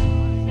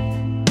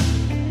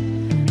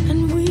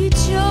 And we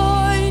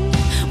join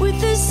with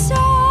the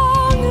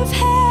song of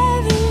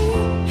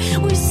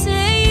heaven. We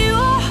say you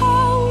are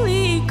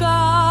holy,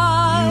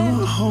 God.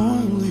 You are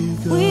holy,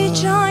 God. We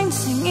join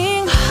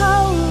singing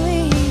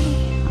holy,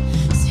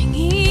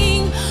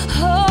 singing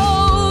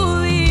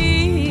holy.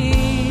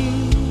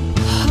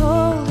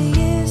 Holy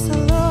is the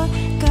Lord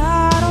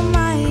God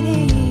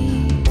Almighty.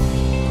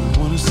 We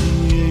want to sing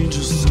the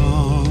angels'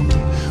 song.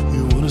 We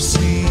want to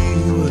see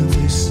what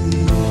they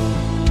see.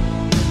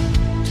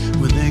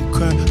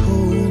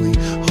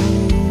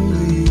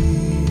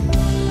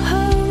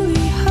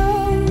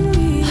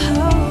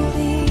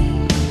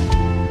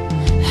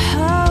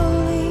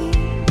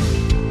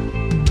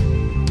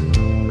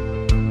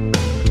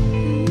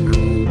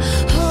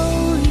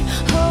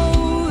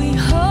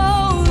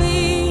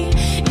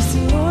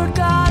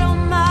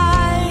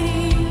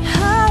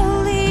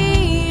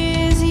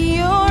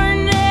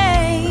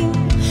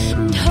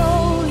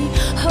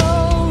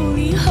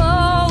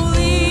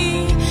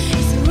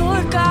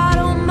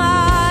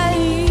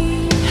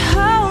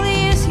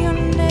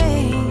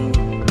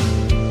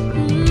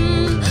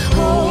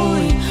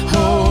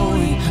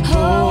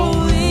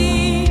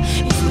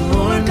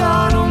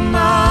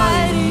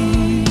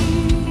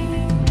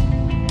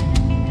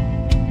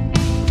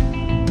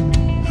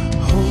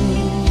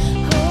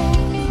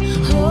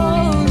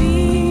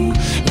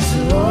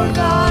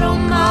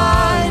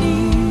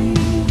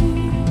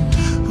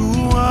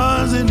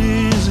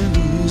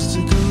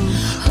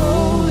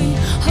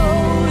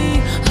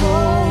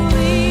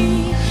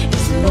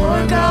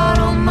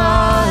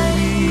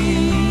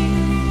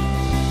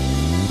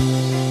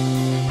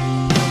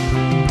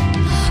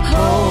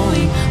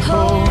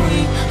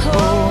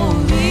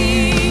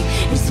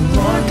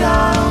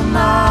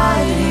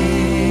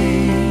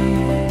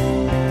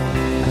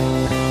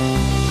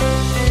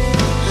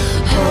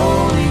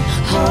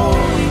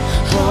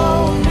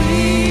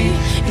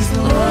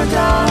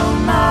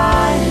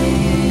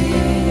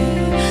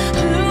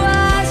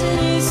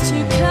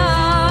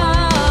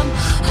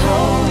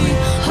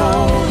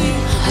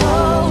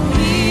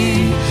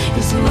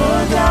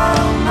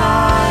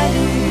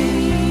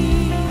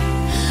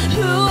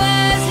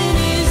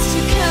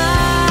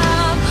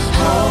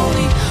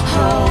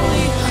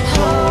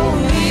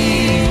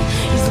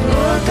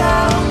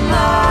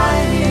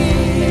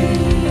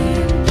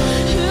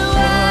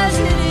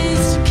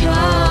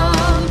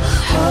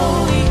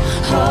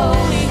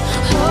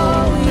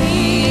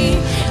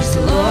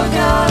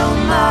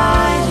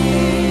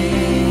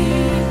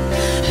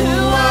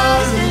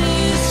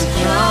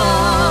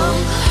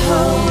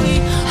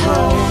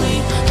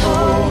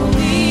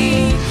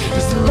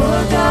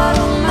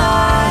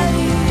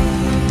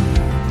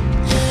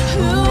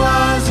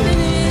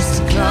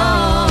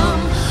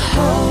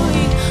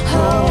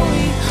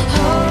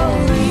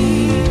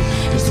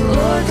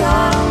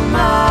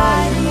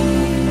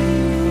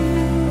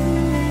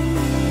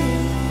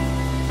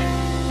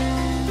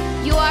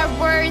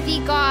 worthy,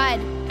 God,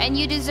 and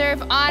you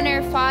deserve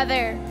honor,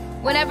 Father.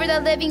 Whenever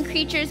the living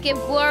creatures give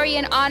glory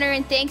and honor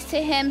and thanks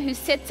to him who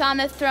sits on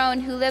the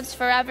throne, who lives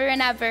forever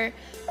and ever,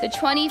 the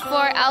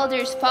 24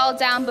 elders fall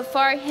down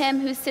before him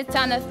who sits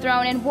on the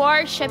throne and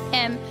worship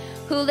him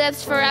who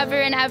lives forever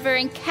and ever,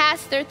 and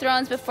cast their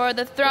thrones before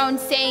the throne,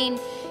 saying,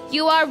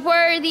 you are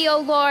worthy, O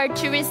Lord,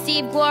 to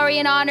receive glory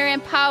and honor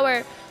and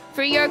power,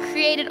 for you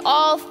created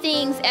all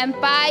things, and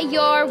by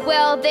your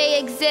will they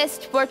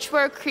exist, which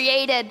were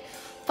created.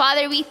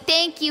 Father, we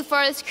thank you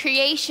for this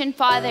creation,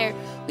 Father.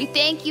 We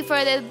thank you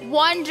for the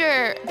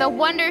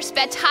wonder,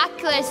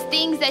 spectacular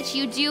things that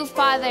you do,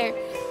 Father.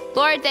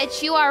 Lord,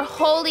 that you are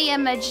holy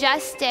and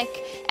majestic,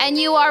 and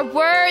you are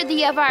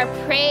worthy of our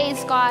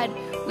praise, God.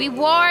 We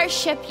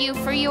worship you,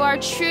 for you are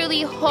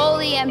truly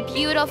holy and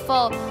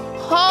beautiful.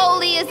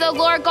 Holy is the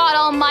Lord God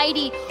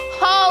Almighty.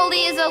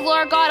 Holy is the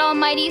Lord God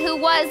Almighty, who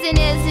was and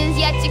is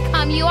yet to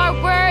come. You are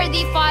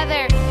worthy,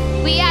 Father.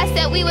 We ask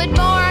that we would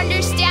more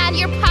understand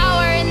your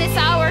power in this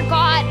hour,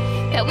 God,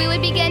 that we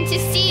would begin to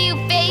see you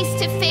face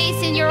to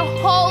face in your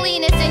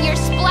holiness and your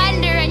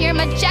splendor and your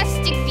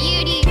majestic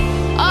beauty.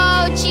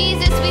 Oh,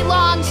 Jesus, we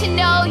long to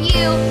know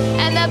you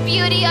and the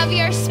beauty of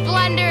your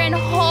splendor and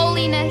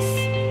holiness.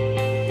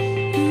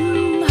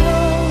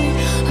 Holy,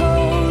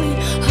 holy,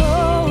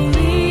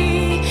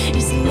 holy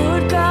is the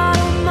Lord God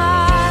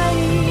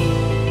Almighty,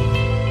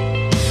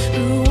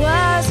 who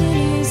was and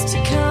is to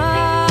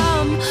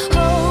come.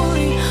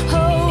 Holy,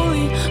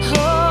 holy,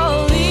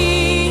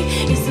 holy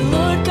is the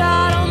Lord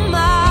God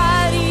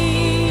Almighty,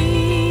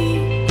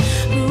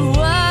 who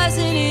was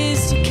and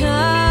is to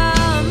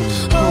come.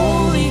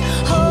 Holy,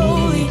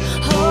 holy,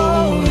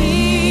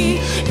 holy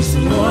is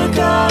the Lord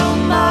God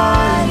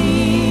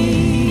Almighty,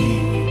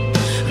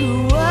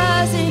 who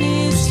was and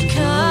is to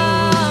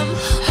come.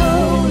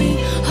 Holy,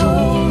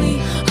 holy,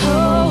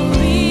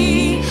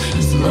 holy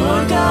is the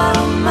Lord God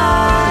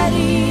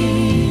Almighty,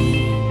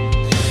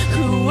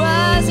 who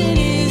was and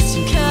is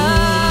to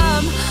come.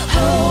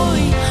 Holy,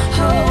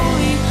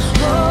 holy,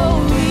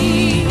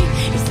 holy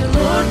is the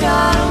Lord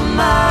God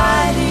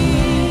Almighty,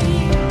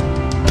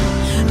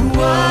 who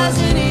was and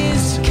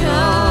is to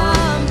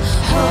come.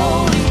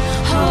 Holy,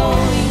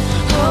 holy,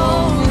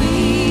 holy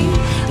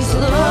is the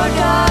Lord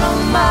God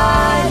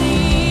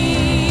Almighty,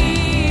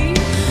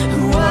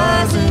 who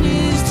was and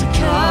is to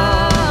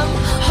come.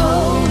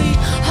 Holy,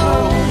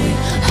 holy,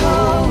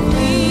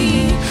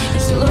 holy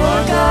is the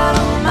Lord God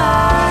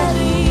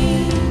Almighty,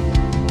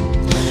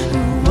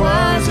 who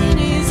was and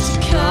is to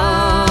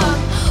come.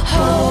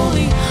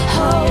 Holy,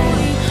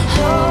 holy,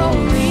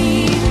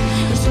 holy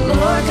is the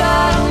Lord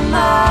God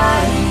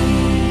Almighty,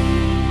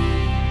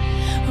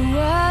 who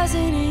was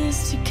and is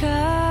to come.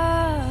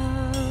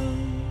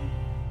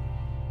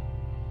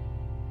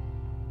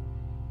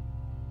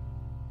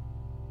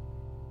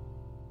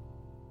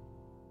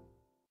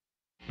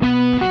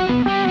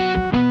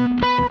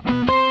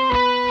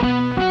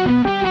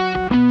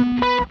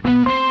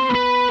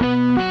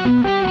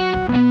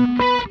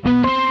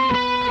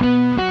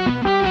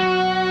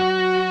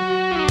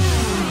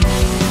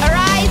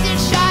 Arise and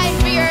shine,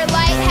 for your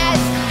light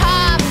has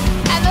come,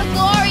 and the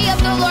glory of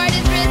the Lord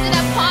is risen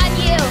upon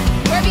you.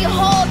 For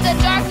behold, the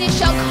darkness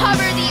shall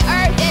cover the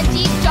earth, and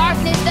deep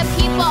darkness the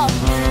people.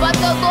 But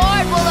the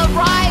Lord will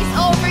arise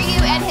over you,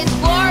 and his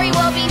glory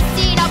will be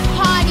seen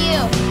upon you.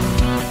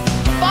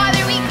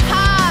 Father, we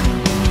come,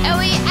 and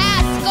we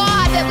ask,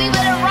 God, that we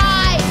would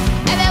arise,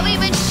 and that we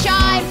would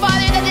shine.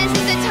 Father, that this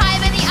is the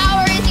time and the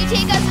hour as you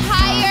take us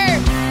higher.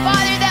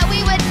 Father, that we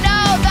would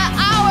know the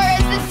hour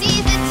is the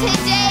season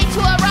today to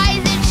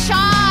arise and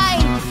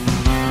shine.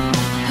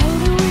 Oh,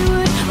 that we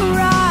would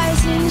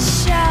arise and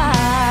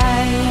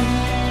shine.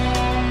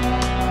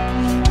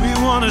 We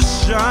want to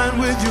shine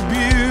with your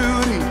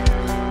beauty.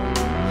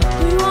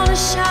 We want to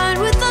shine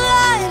with the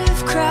light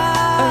of Christ.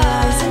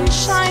 Arise and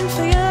shine,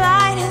 for your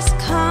light has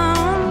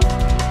come.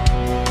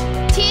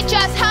 Teach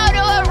us how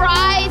to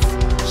arise.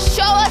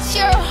 Show us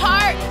your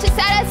heart to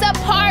set us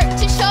apart,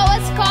 to show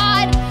us,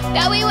 God,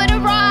 that we would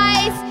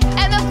arise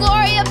and the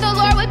glory of the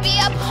Lord would be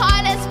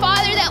upon us,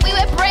 Father, that we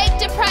would break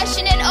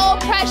depression and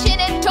oppression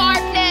and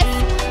darkness.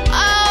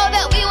 Oh,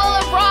 that we will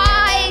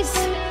arise.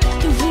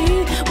 That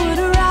we would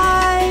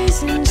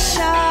arise and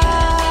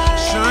shine.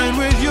 Shine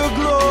with your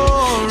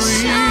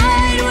glory.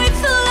 Shine with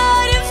the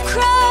light of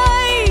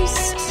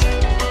Christ.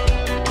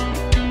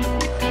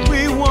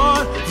 We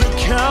want the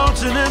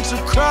countenance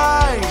of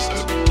Christ.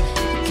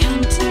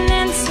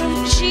 Countenance of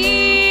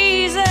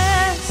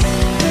Jesus,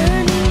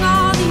 burning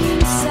on the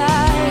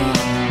inside.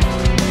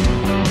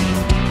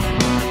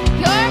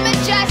 Your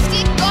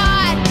majestic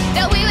God,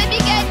 that we would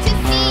begin to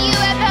see you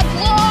and the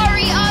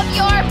glory of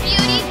your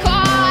beauty,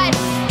 God,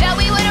 that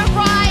we would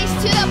arise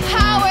to the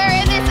power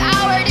in this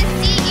hour to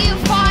see you,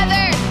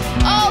 Father.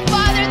 Oh,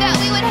 Father, that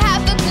we would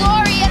have the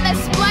glory and the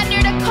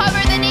splendor to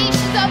cover the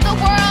nations of the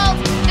world,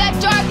 that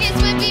darkness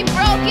would be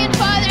broken,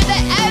 Father,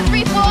 that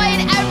every boy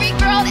and every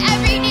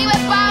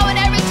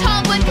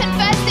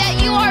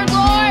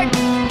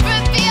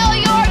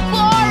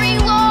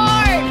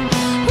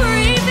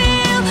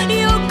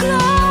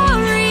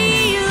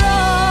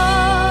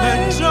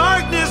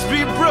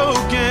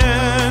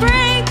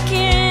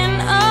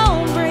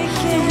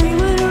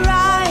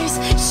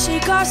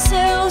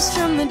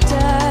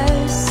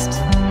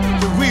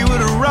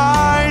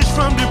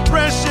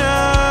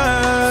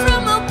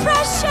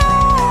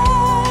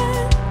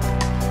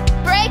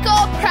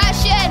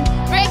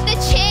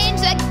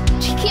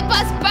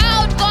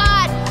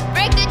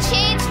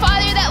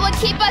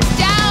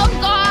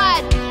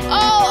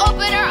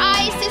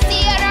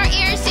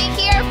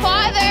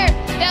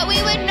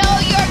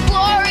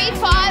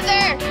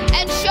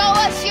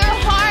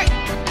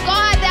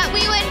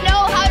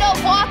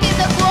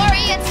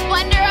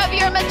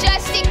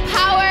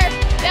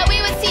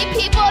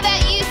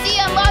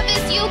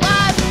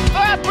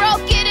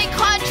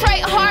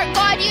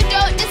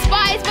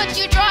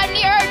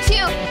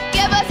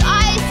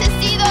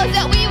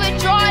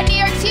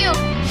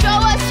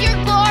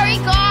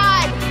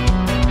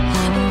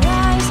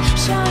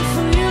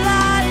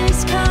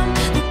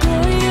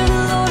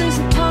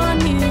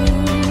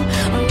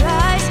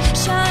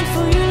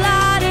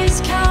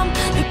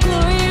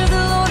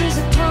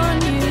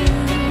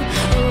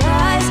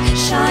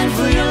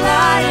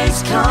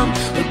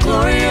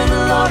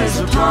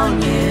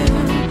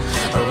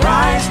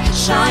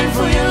shine,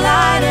 for your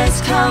light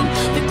has come.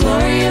 The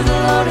glory of the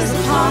Lord is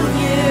upon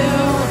you.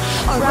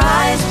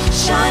 Arise,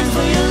 shine,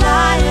 for your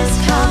light has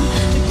come.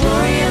 The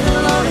glory of the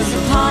Lord is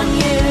upon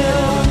you.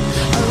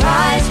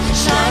 Arise,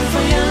 shine,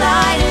 for your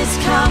light has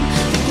come.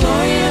 The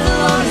glory of the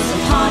Lord is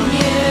upon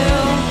you.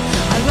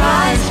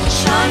 Arise,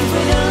 shine,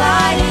 for your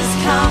light has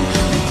come.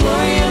 The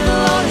glory of the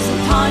Lord is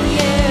upon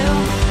you.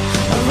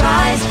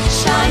 Arise,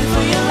 shine,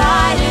 for your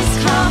light has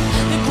come.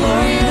 The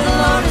glory of the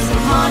Lord is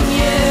upon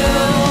you.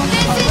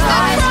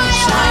 Arise,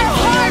 shine,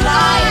 for your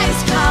light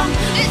has come.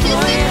 The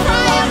glory of the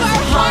Lord is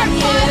upon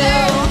you.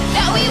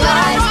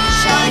 Arise,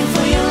 shine,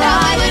 for your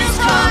light has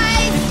come.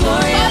 The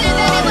glory of the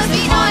Lord is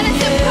upon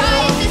you.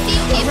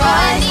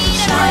 Arise,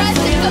 shine,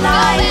 for your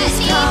light has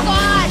come.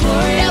 The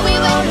glory of the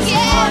Lord is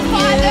upon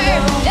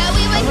you.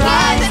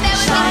 Arise,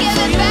 shine,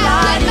 for your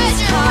light has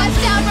come.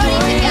 The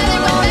glory of the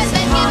Lord is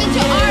upon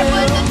you.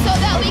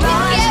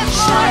 Arise,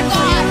 shine,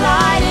 for your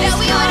light has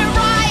come.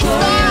 The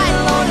glory of the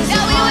Lord is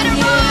upon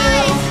you.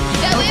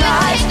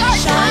 Arise,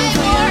 shine,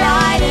 for your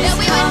light has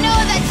come.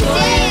 The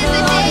glory of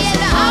the Lord is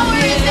upon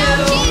you.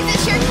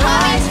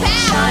 Arise,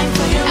 shine,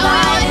 for your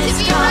light has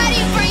come.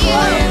 The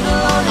glory of the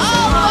Lord is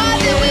upon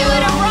you.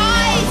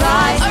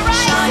 Arise,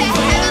 shine,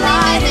 for your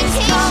light has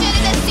come.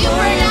 The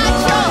glory of the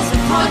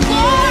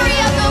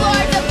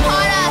Lord is upon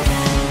you.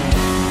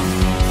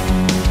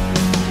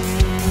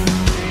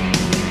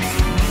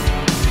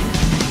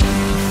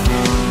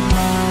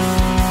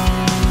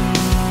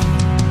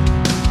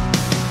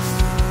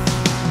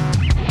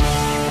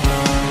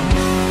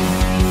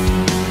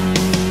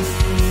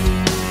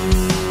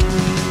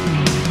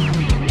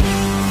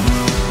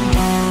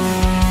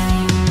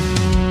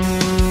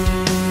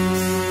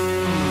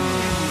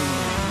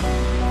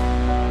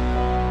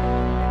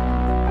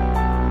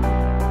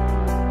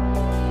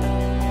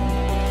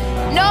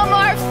 No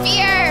more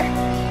fear,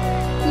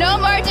 no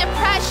more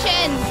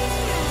depression,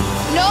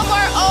 no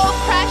more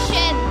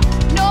oppression,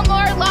 no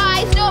more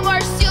lies, no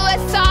more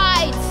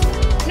suicides,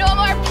 no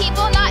more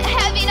people not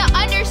having an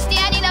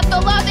understanding of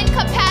the love and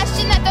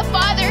compassion that the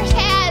Father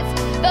has,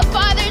 the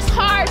Father's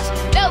heart,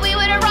 that we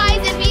would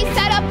arise and be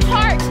set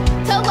apart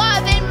to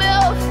love and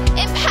move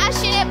in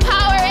passionate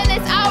power in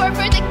this hour,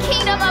 for the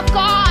kingdom of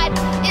God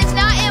is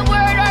not in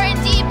word or in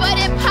deed, but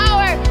in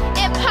power.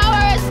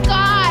 Empower us,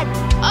 God.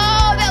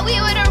 Oh, that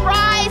we would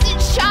arise and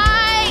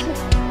shine.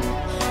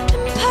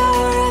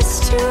 Empower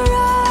us to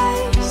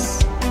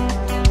rise.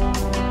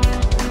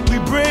 We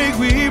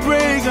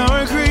break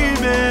our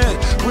agreement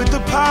with the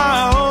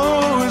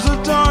powers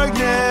of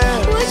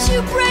darkness. Would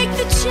you break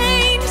the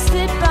chains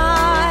that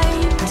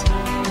bind?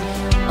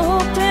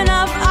 Open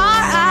up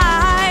our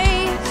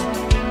eyes.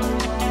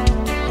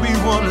 We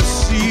want to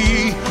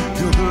see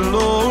your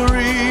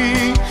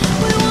glory.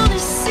 We want to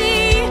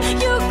see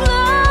your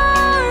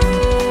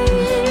glory.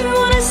 We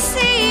want to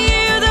see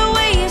you the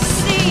way you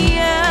see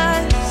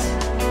us.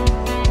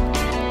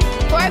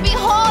 For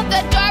behold,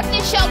 the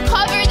darkness shall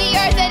cover the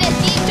earth, and in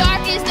deep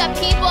darkness the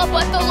people,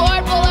 but the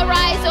Lord will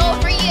arise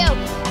over you.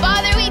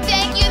 Father, we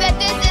thank you that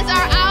this is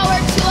our hour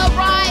to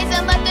arise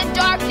and let the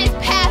darkness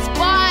pass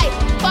by.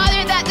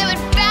 Father, that they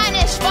would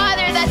vanish.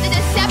 Father, that the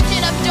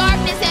deception of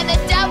darkness and the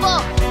devil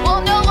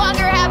will no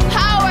longer have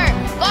power.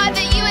 God,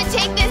 that you would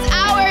take this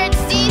hour and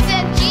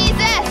season,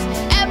 Jesus,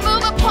 and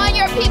move upon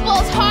your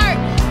people's heart.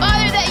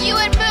 Father, that you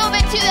would move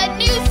into the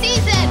new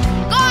season.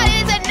 God,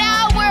 it is a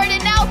now word,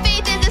 and now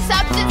faith is the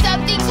substance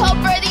of things hoped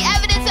for, the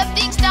evidence of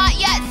things not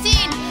yet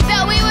seen.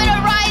 That we would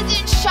arise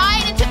and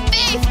shine into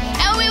faith,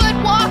 and we would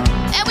walk,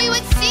 and we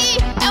would see,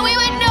 and we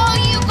would know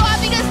you, God,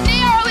 because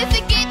narrow is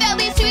the gate that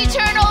leads to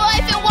eternal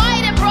life, and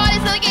wide and broad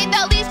is the gate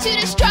that leads to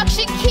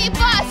destruction. Keep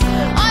us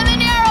on the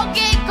narrow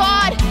gate,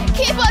 God.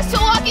 Keep us to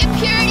walk in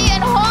purity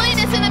and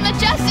holiness in the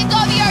majestic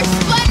of your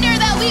splendor,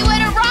 that we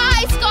would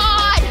arise,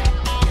 God.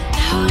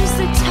 Now is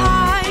the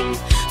time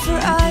for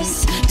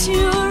us to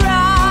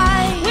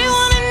rise. We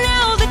want to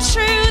know the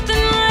truth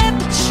and let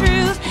the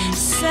truth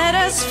set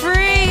us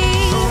free.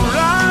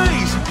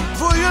 Arise,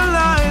 for your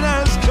light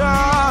has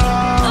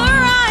come.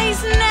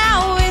 Arise,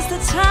 now is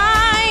the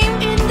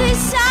time. In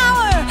this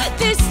hour,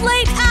 this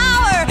late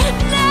hour,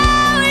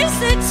 now is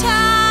the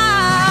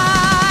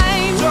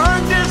time.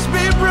 Darkness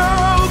be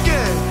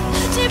broken.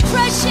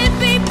 Depression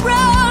be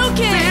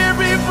broken. Fear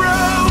be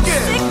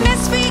broken.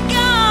 Sickness be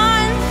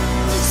gone.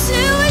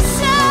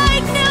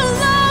 Suicide no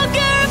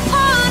longer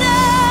upon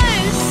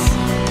us.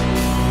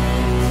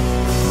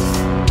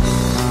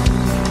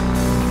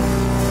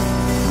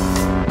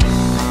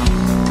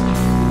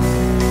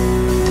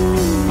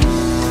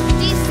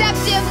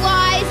 Deceptive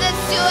lies and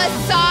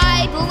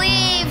suicide,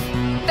 leave,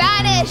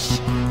 vanish.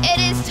 It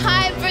is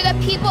time for the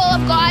people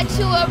of God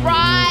to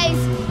arise.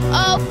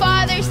 Oh,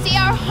 Father, see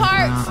our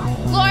hearts.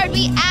 Lord,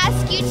 we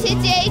ask you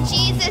today,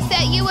 Jesus,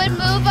 that you would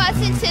move us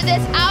into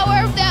this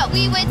hour, that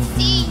we would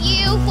see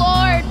you,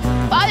 Lord.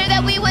 Father,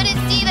 that we wouldn't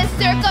see the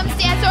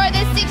circumstance or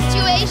the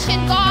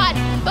situation, God,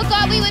 but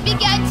God, we would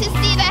begin to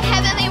see the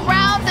heavenly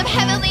realms of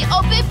heavenly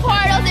open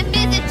portals and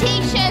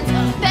visitations,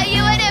 that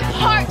you would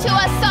impart to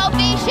us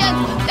salvation,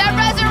 that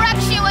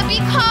resurrection would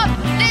become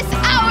this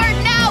hour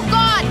now,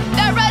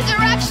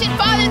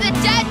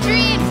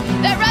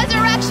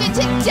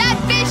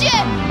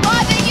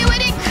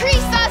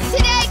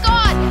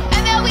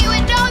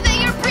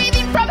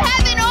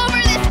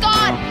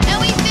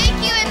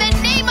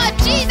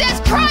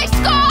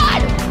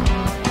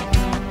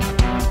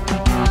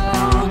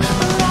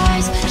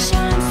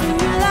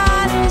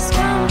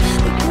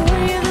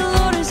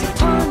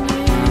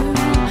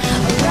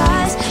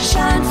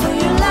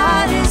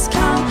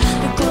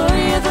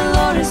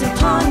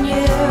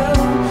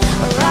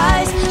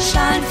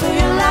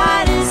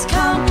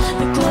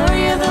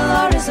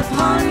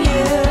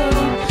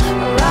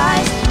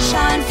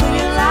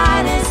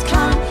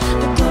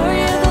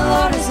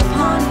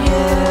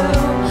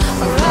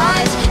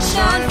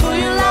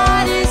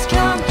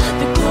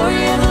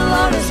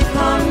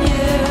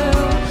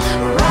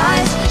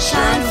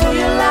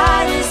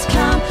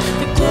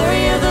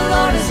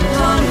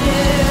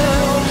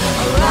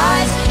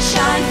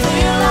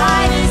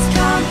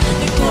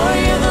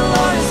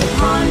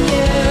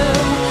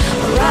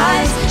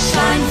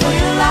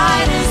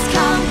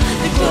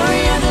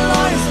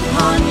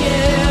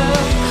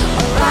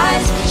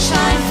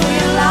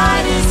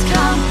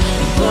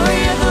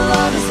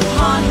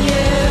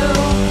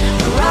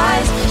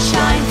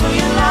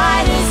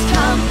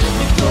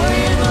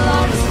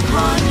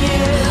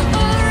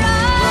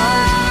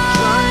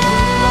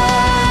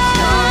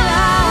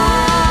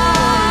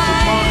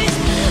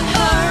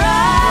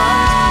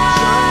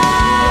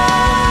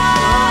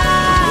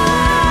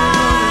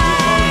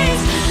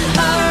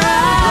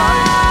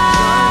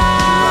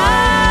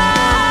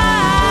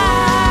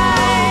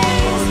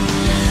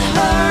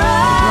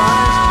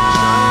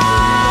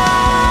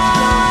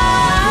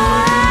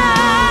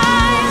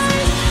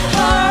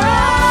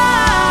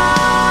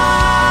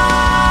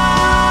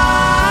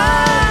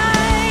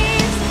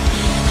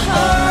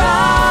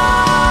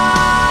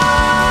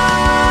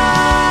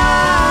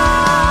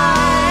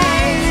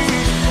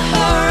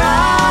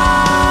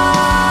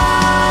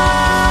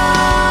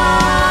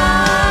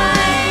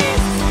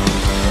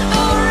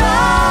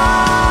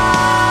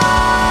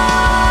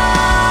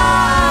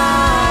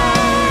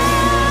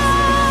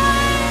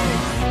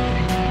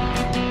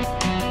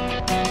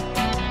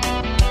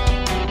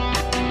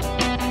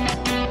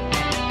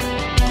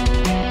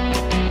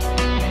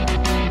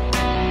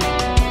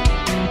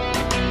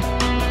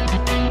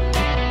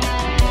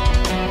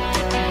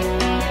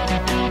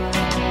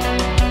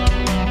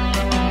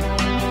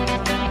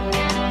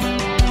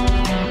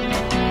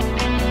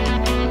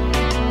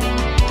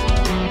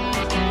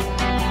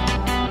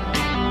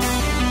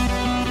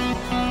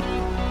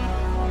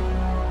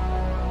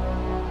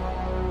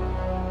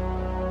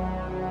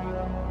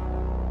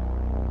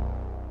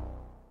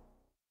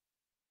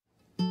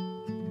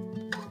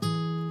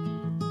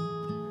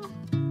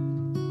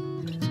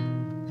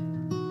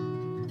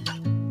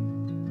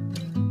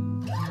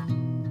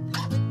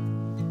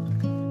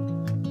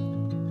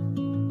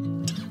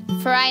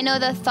 For I know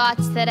the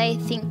thoughts that I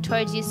think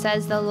towards you,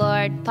 says the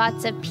Lord,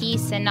 thoughts of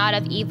peace and not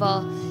of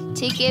evil,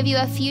 to give you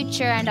a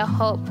future and a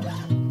hope.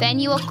 Then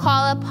you will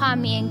call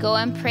upon me and go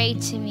and pray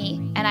to me,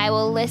 and I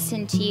will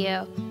listen to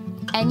you.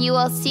 And you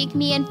will seek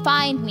me and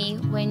find me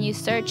when you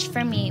search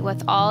for me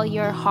with all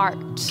your heart.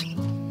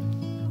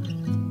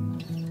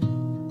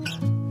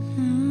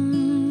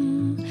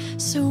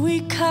 So we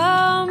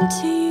come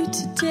to you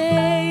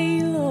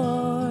today,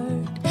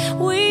 Lord.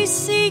 We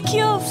seek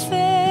your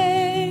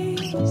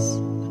face.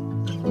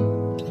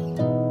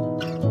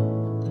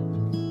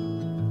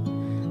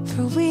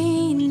 For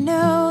we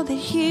know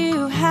that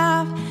you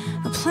have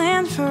a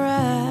plan for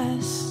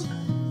us,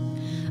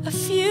 a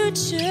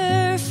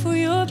future for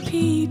your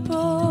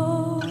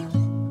people.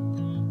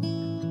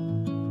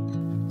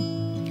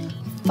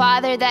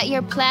 Father, that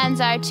your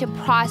plans are to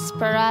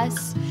prosper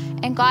us.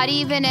 And God,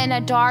 even in a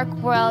dark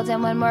world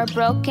and when we're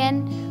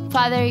broken,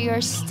 Father,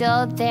 you're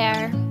still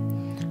there.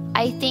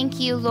 I thank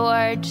you,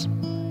 Lord,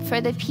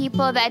 for the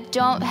people that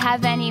don't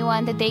have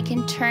anyone that they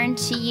can turn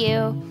to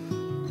you.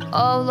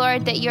 Oh,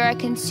 Lord, that you're a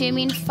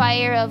consuming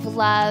fire of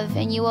love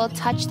and you will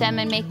touch them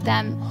and make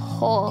them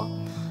whole.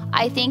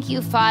 I thank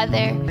you,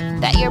 Father,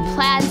 that your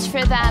plans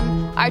for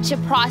them are to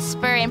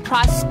prosper in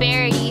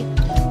prosperity.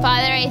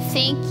 Father, I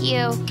thank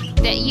you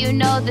that you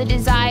know the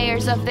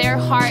desires of their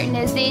heart, and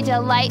as they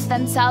delight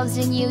themselves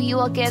in you, you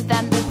will give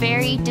them the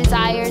very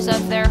desires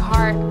of their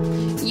heart.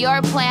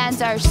 Your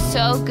plans are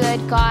so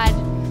good, God,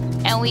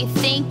 and we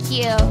thank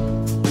you.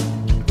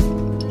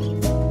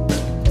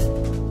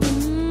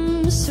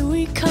 So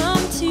we come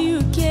to you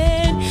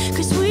again,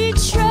 'cause we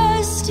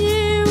trust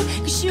you,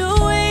 'cause your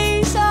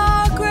ways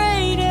are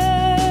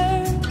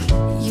greater.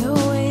 Your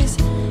ways,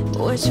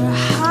 which are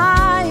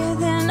higher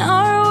than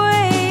our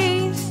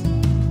ways.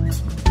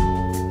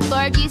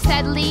 Lord, you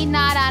said lean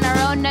not on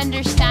our own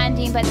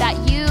understanding, but that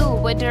you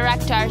would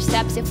direct our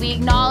steps if we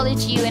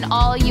acknowledge you in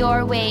all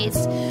your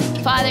ways.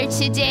 Father,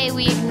 today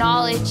we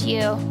acknowledge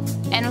you.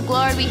 And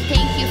Lord, we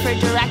thank you for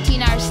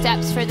directing our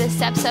steps, for the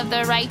steps of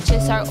the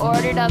righteous are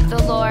ordered of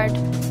the Lord.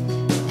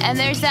 And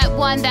there's that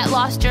one that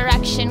lost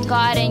direction,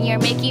 God, and you're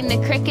making the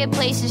crooked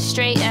places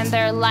straight in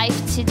their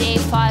life today,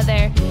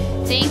 Father.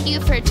 Thank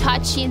you for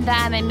touching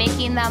them and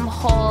making them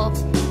whole.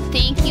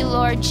 Thank you,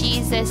 Lord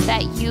Jesus,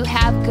 that you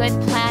have good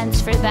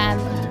plans for them,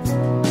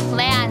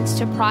 plans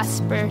to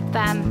prosper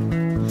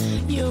them.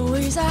 Your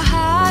ways are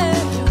higher,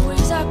 your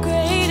ways are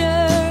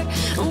greater.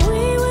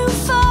 We will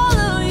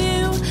follow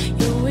you.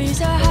 Your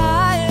ways are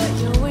higher,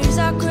 your ways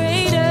are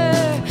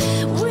greater.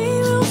 We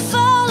will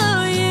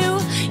follow you.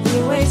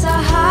 Your ways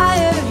are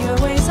higher, your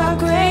ways are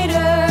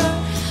greater.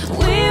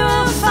 We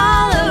will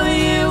follow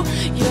you.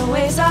 Your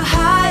ways are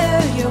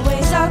higher, your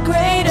ways are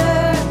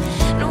greater.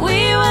 And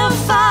we will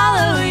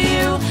follow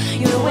you.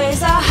 Your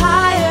ways are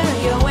higher,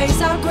 your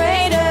ways are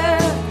greater.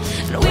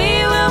 And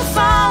we will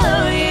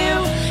follow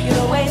you.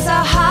 Your ways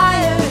are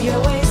higher, your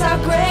ways are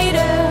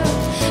greater.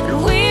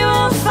 And we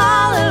will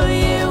follow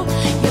you.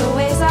 Your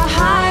ways are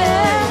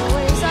higher, your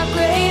ways are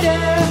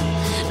greater.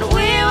 And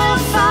we will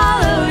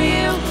follow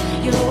you.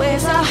 Your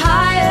ways are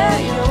higher,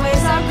 your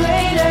ways are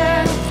greater.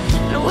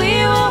 And we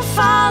will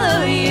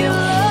follow you.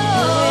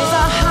 Your ways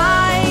are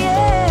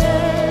higher.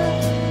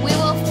 We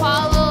will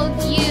follow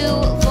you,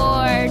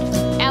 Lord,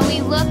 and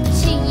we look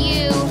to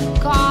you,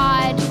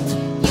 God.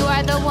 You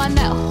are the one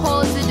that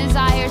holds the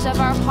desires of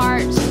our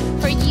hearts,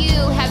 for you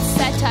have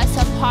set us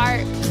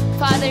apart.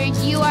 Father,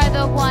 you are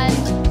the one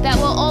that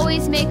will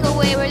always make a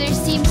way where there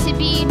seems to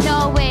be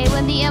no way.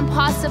 When the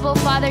impossible,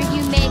 Father,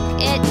 you make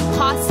it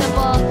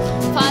possible.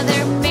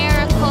 Father,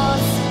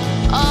 miracles,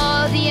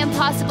 oh, the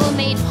impossible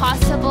made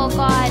possible,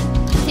 God.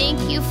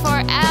 Thank you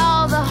for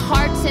all the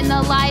hearts and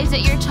the lives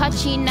that you're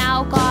touching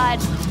now, God.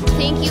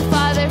 Thank you,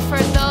 Father, for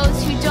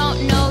those who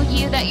don't know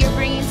you, that you're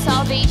bringing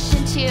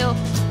salvation to.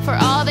 For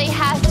all they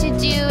have to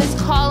do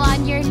is call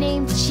on your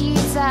name,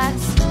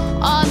 Jesus.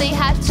 All they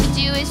have to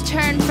do is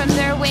turn from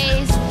their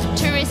ways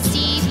to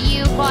receive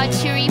you, God,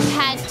 to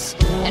repent.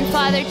 And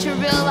Father, to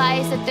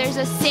realize that there's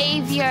a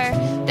Savior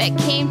that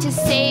came to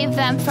save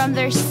them from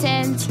their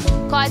sins.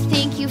 God,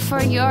 thank you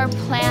for your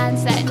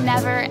plans that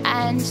never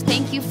end.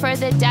 Thank you for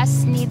the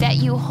destiny that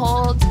you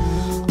hold.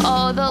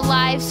 Oh, the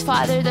lives,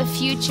 Father, the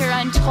future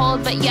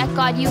untold, but yet,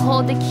 God, you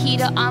hold the key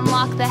to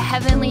unlock the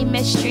heavenly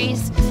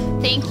mysteries.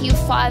 Thank you,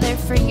 Father,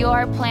 for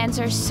your plans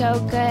are so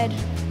good.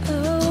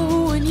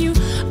 Oh, when you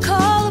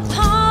call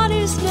upon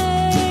his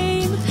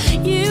name,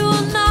 you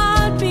will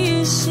not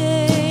be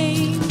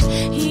ashamed.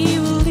 He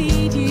will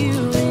lead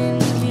you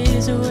in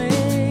his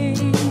ways.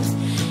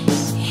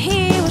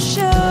 He will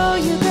show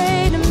you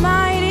great and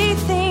mighty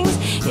things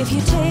if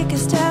you take a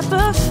step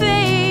of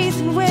faith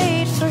and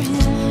wait for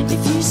him.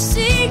 If you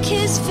seek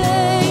his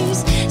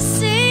face,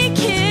 seek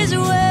his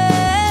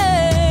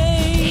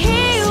way,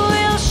 he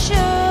will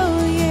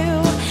show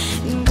you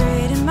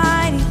great and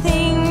mighty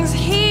things.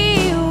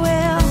 He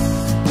will.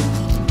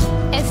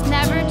 It's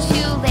never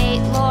too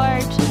late,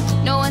 Lord.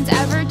 No one's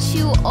ever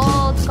too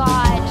old,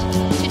 God,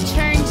 to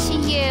turn to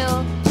you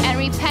and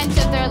repent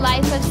of their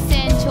life of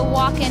sin, to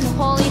walk in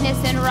holiness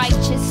and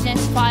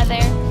righteousness,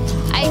 Father.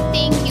 I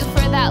thank you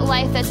for that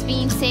life that's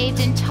being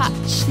saved and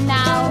touched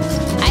now.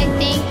 I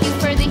thank you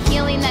for the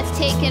healing that's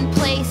taken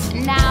place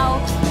now.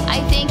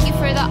 I thank you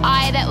for the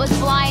eye that was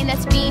blind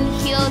that's being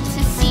healed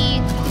to see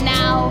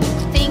now.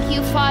 Thank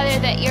you, Father,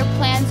 that your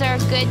plans are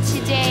good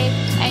today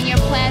and your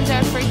plans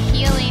are for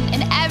healing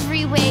in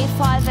every way,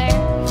 Father.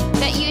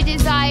 That you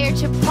desire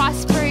to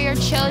prosper your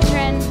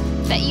children,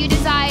 that you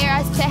desire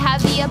us to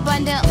have the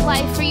abundant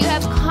life, for you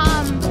have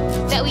come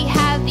that we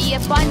have the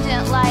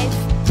abundant life.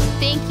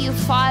 Thank you,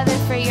 Father,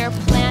 for your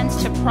plans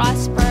to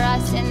prosper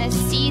us in this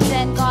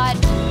season, God,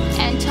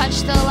 and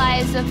touch the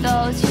lives of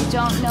those who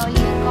don't know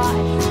you, God.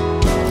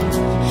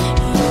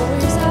 Your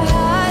ways are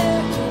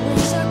higher, your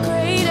ways are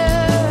greater.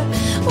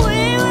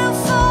 We will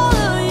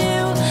follow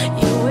you.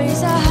 Your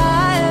ways are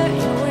higher,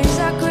 your ways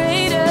are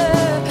greater.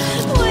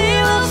 We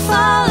will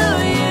follow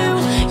you.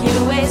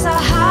 Your ways are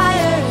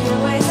higher, your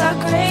ways are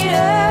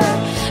greater.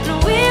 And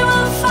we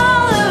will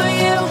follow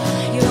you.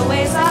 Your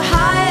ways are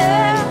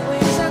higher, your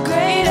ways are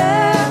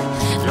greater.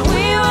 And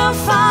we will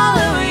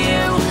follow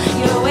you.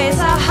 Your ways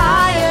are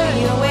higher,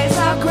 your ways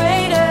are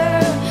greater.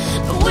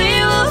 And we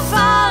will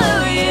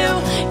follow you.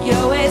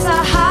 Your ways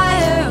are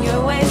higher,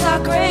 your ways are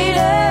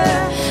greater.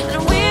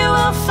 And we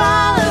will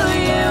follow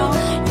you.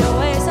 Your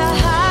ways are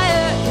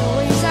higher, your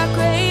ways are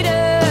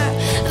greater.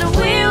 And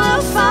we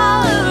will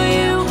follow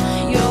you.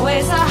 Your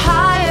ways are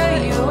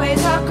higher, your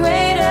ways are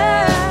greater.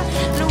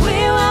 And we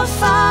will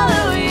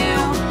follow you.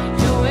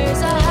 Your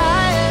ways are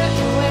higher,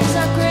 your ways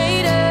are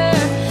greater.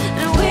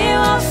 And we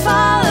will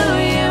follow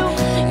you.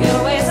 Your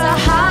ways are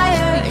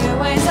higher, your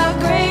ways are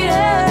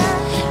greater.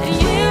 And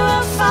we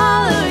will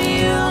follow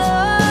you,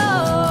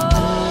 Lord.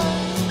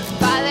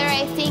 Father,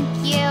 I thank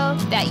you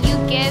that you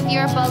give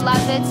your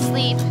beloved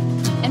sleep.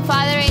 And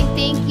Father, I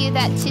thank you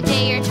that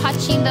today you're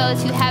touching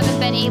those who haven't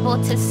been able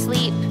to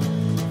sleep.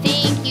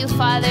 Thank you,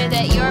 Father,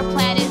 that your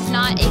plan is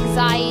not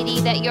anxiety,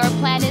 that your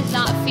plan is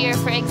not fear,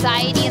 for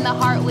anxiety in the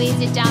heart weighs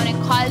it down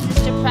and causes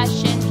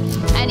depression.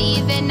 And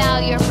even now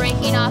you're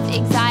breaking off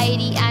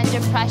anxiety and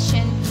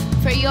depression.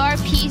 For your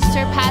peace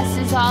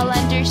surpasses all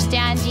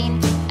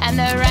understanding, and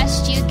the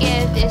rest you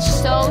give is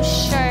so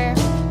sure.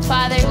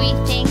 Father, we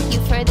thank you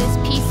for this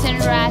peace and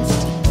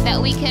rest, that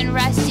we can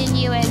rest in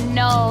you and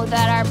know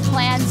that our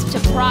plans to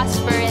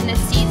prosper in the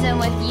season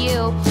with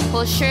you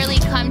will surely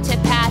come to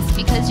pass,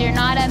 because you're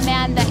not a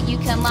man that you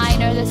can lie,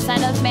 nor the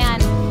Son of Man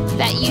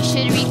that you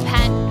should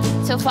repent.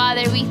 So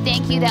Father, we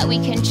thank you that we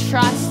can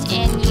trust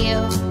in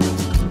you.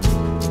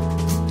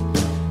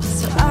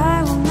 So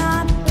I will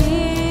not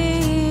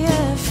be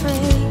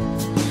afraid.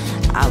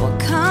 I will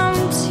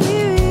come to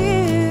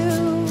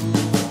you.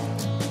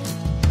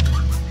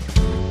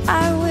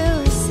 I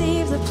will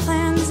receive the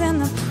plans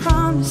and the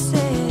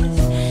promises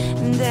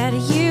that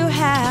you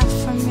have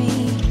for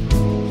me,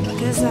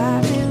 'cause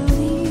I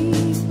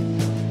believe.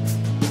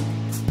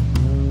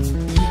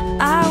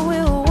 I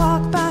will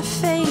walk by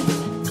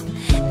faith,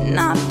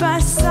 not by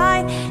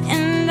sight,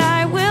 and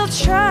I will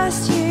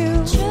trust you.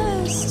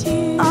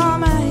 All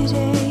my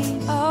days,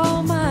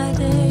 all my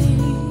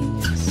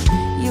days.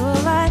 You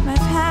will light my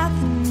path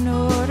and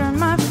order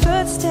my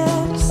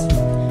footsteps.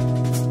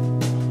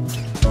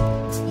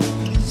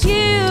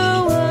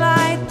 You will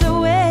light the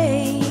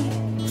way.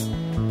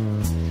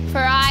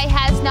 For eye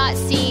has not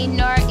seen,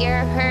 nor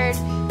ear heard,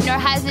 nor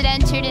has it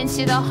entered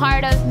into the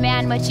heart of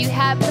man what you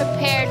have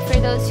prepared for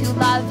those who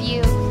love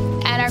you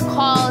and are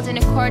called in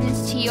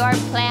accordance to your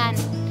plan.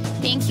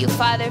 Thank you,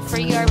 Father, for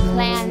your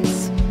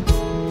plans.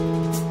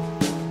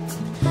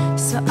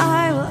 So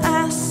I will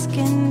ask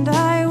and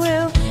I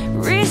will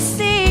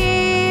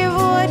receive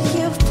what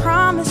you've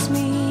promised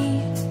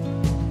me.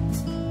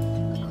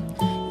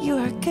 You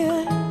are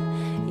good,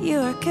 you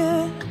are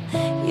good,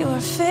 you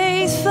are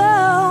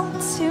faithful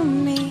to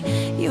me.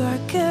 You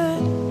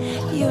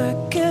are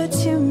good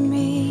to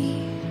me.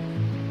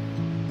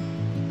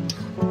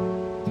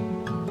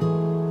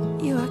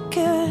 You are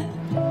good,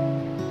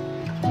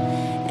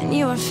 and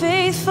you are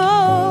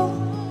faithful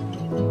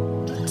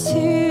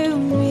to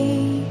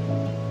me.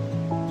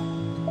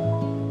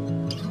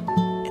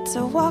 It's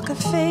a walk of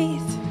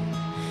faith,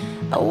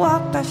 a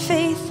walk by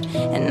faith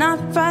and not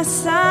by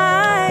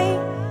sight.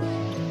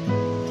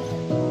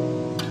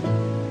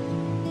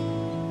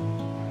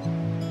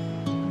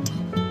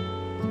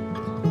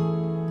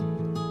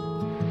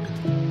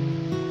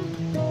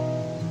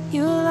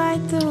 You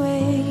light the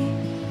way.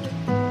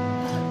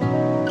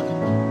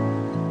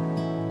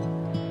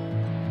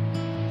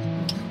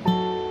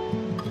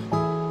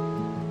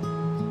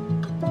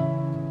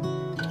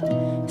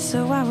 So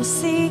I will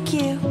seek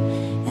you,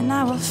 and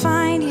I will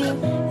find you,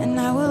 and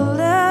I will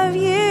love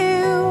you.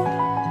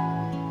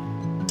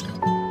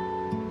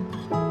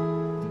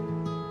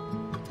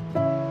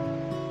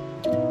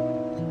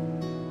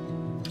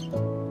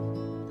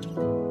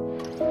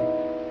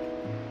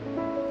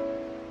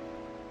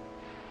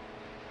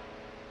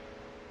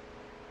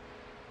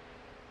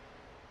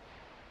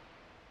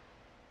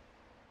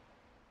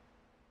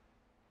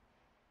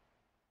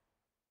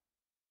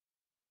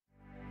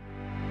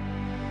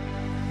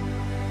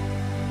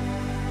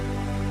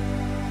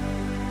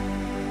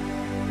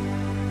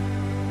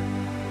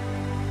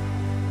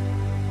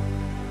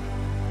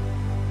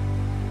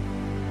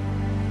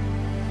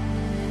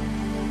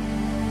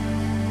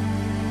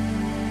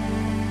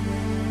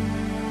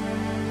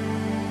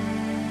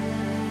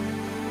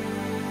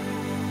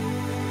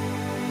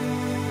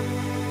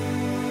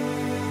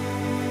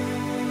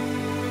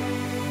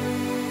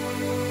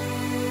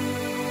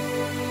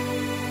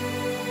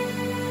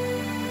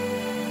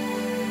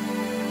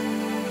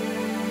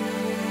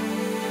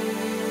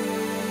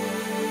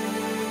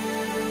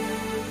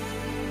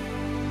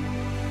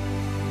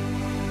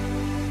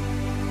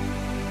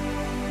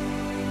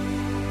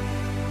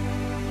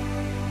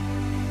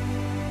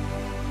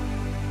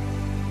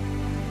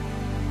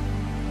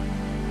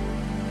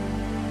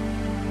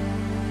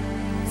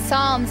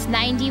 Psalms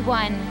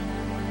 91.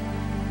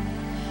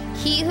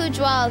 He who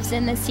dwells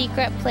in the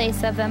secret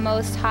place of the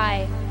Most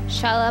High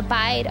shall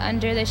abide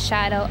under the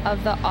shadow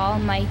of the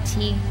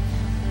Almighty.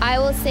 I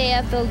will say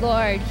of the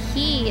Lord,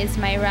 He is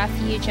my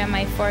refuge and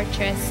my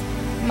fortress.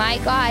 My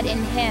God,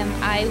 in Him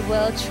I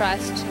will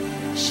trust.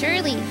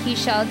 Surely He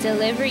shall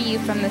deliver you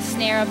from the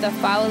snare of the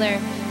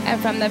fowler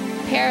and from the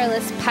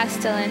perilous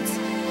pestilence.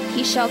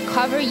 He shall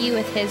cover you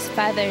with His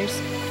feathers,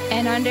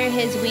 and under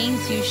His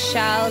wings you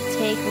shall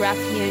take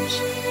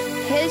refuge.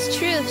 His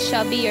truth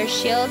shall be your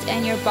shield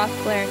and your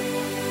buckler.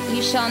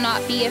 You shall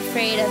not be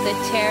afraid of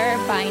the terror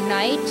by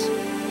night,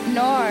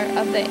 nor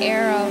of the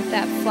arrow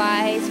that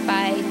flies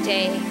by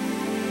day,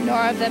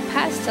 nor of the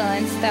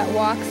pestilence that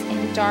walks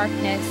in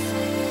darkness,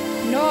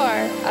 nor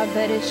of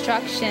the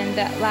destruction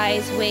that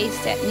lies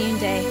waste at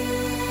noonday.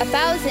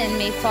 1,000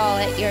 may fall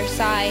at your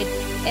side,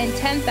 and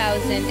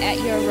 10,000 at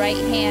your right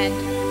hand,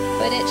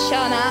 but it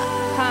shall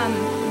not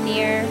come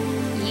near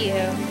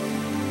you.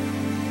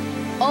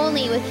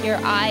 Only with your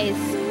eyes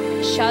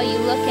shall you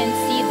look and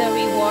see the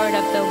reward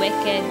of the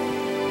wicked,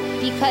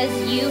 because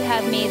you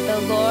have made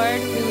the Lord,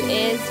 who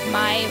is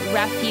my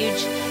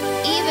refuge,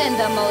 even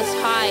the Most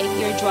High,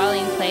 your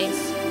dwelling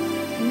place.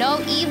 No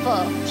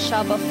evil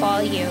shall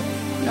befall you,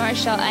 nor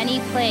shall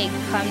any plague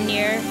come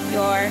near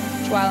your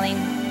dwelling.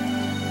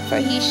 For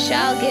He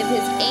shall give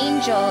His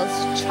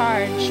angels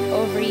charge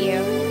over you,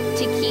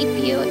 to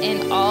keep you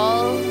in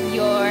all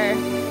your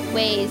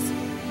ways.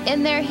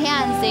 In their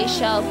hands they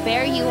shall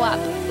bear you up,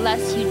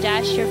 lest you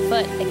dash your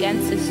foot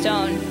against a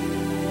stone.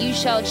 You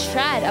shall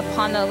tread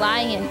upon the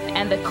lion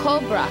and the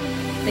cobra,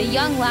 the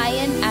young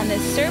lion and the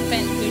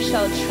serpent you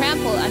shall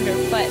trample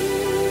underfoot.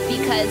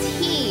 Because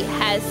He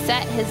has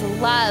set His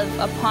love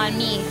upon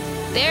me,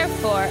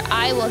 therefore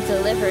I will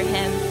deliver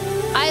him.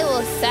 I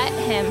will set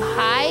him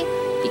high,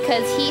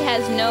 because he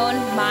has known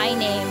my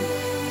name.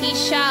 He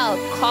shall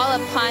call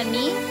upon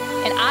me,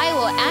 and I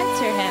will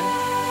answer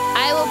him.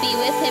 I will be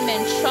with him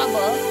in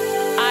trouble.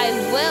 I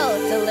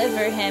will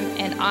deliver him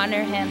and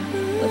honor him.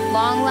 With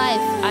long life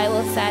I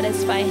will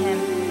satisfy him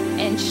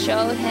and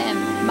show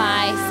him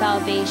my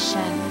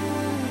salvation.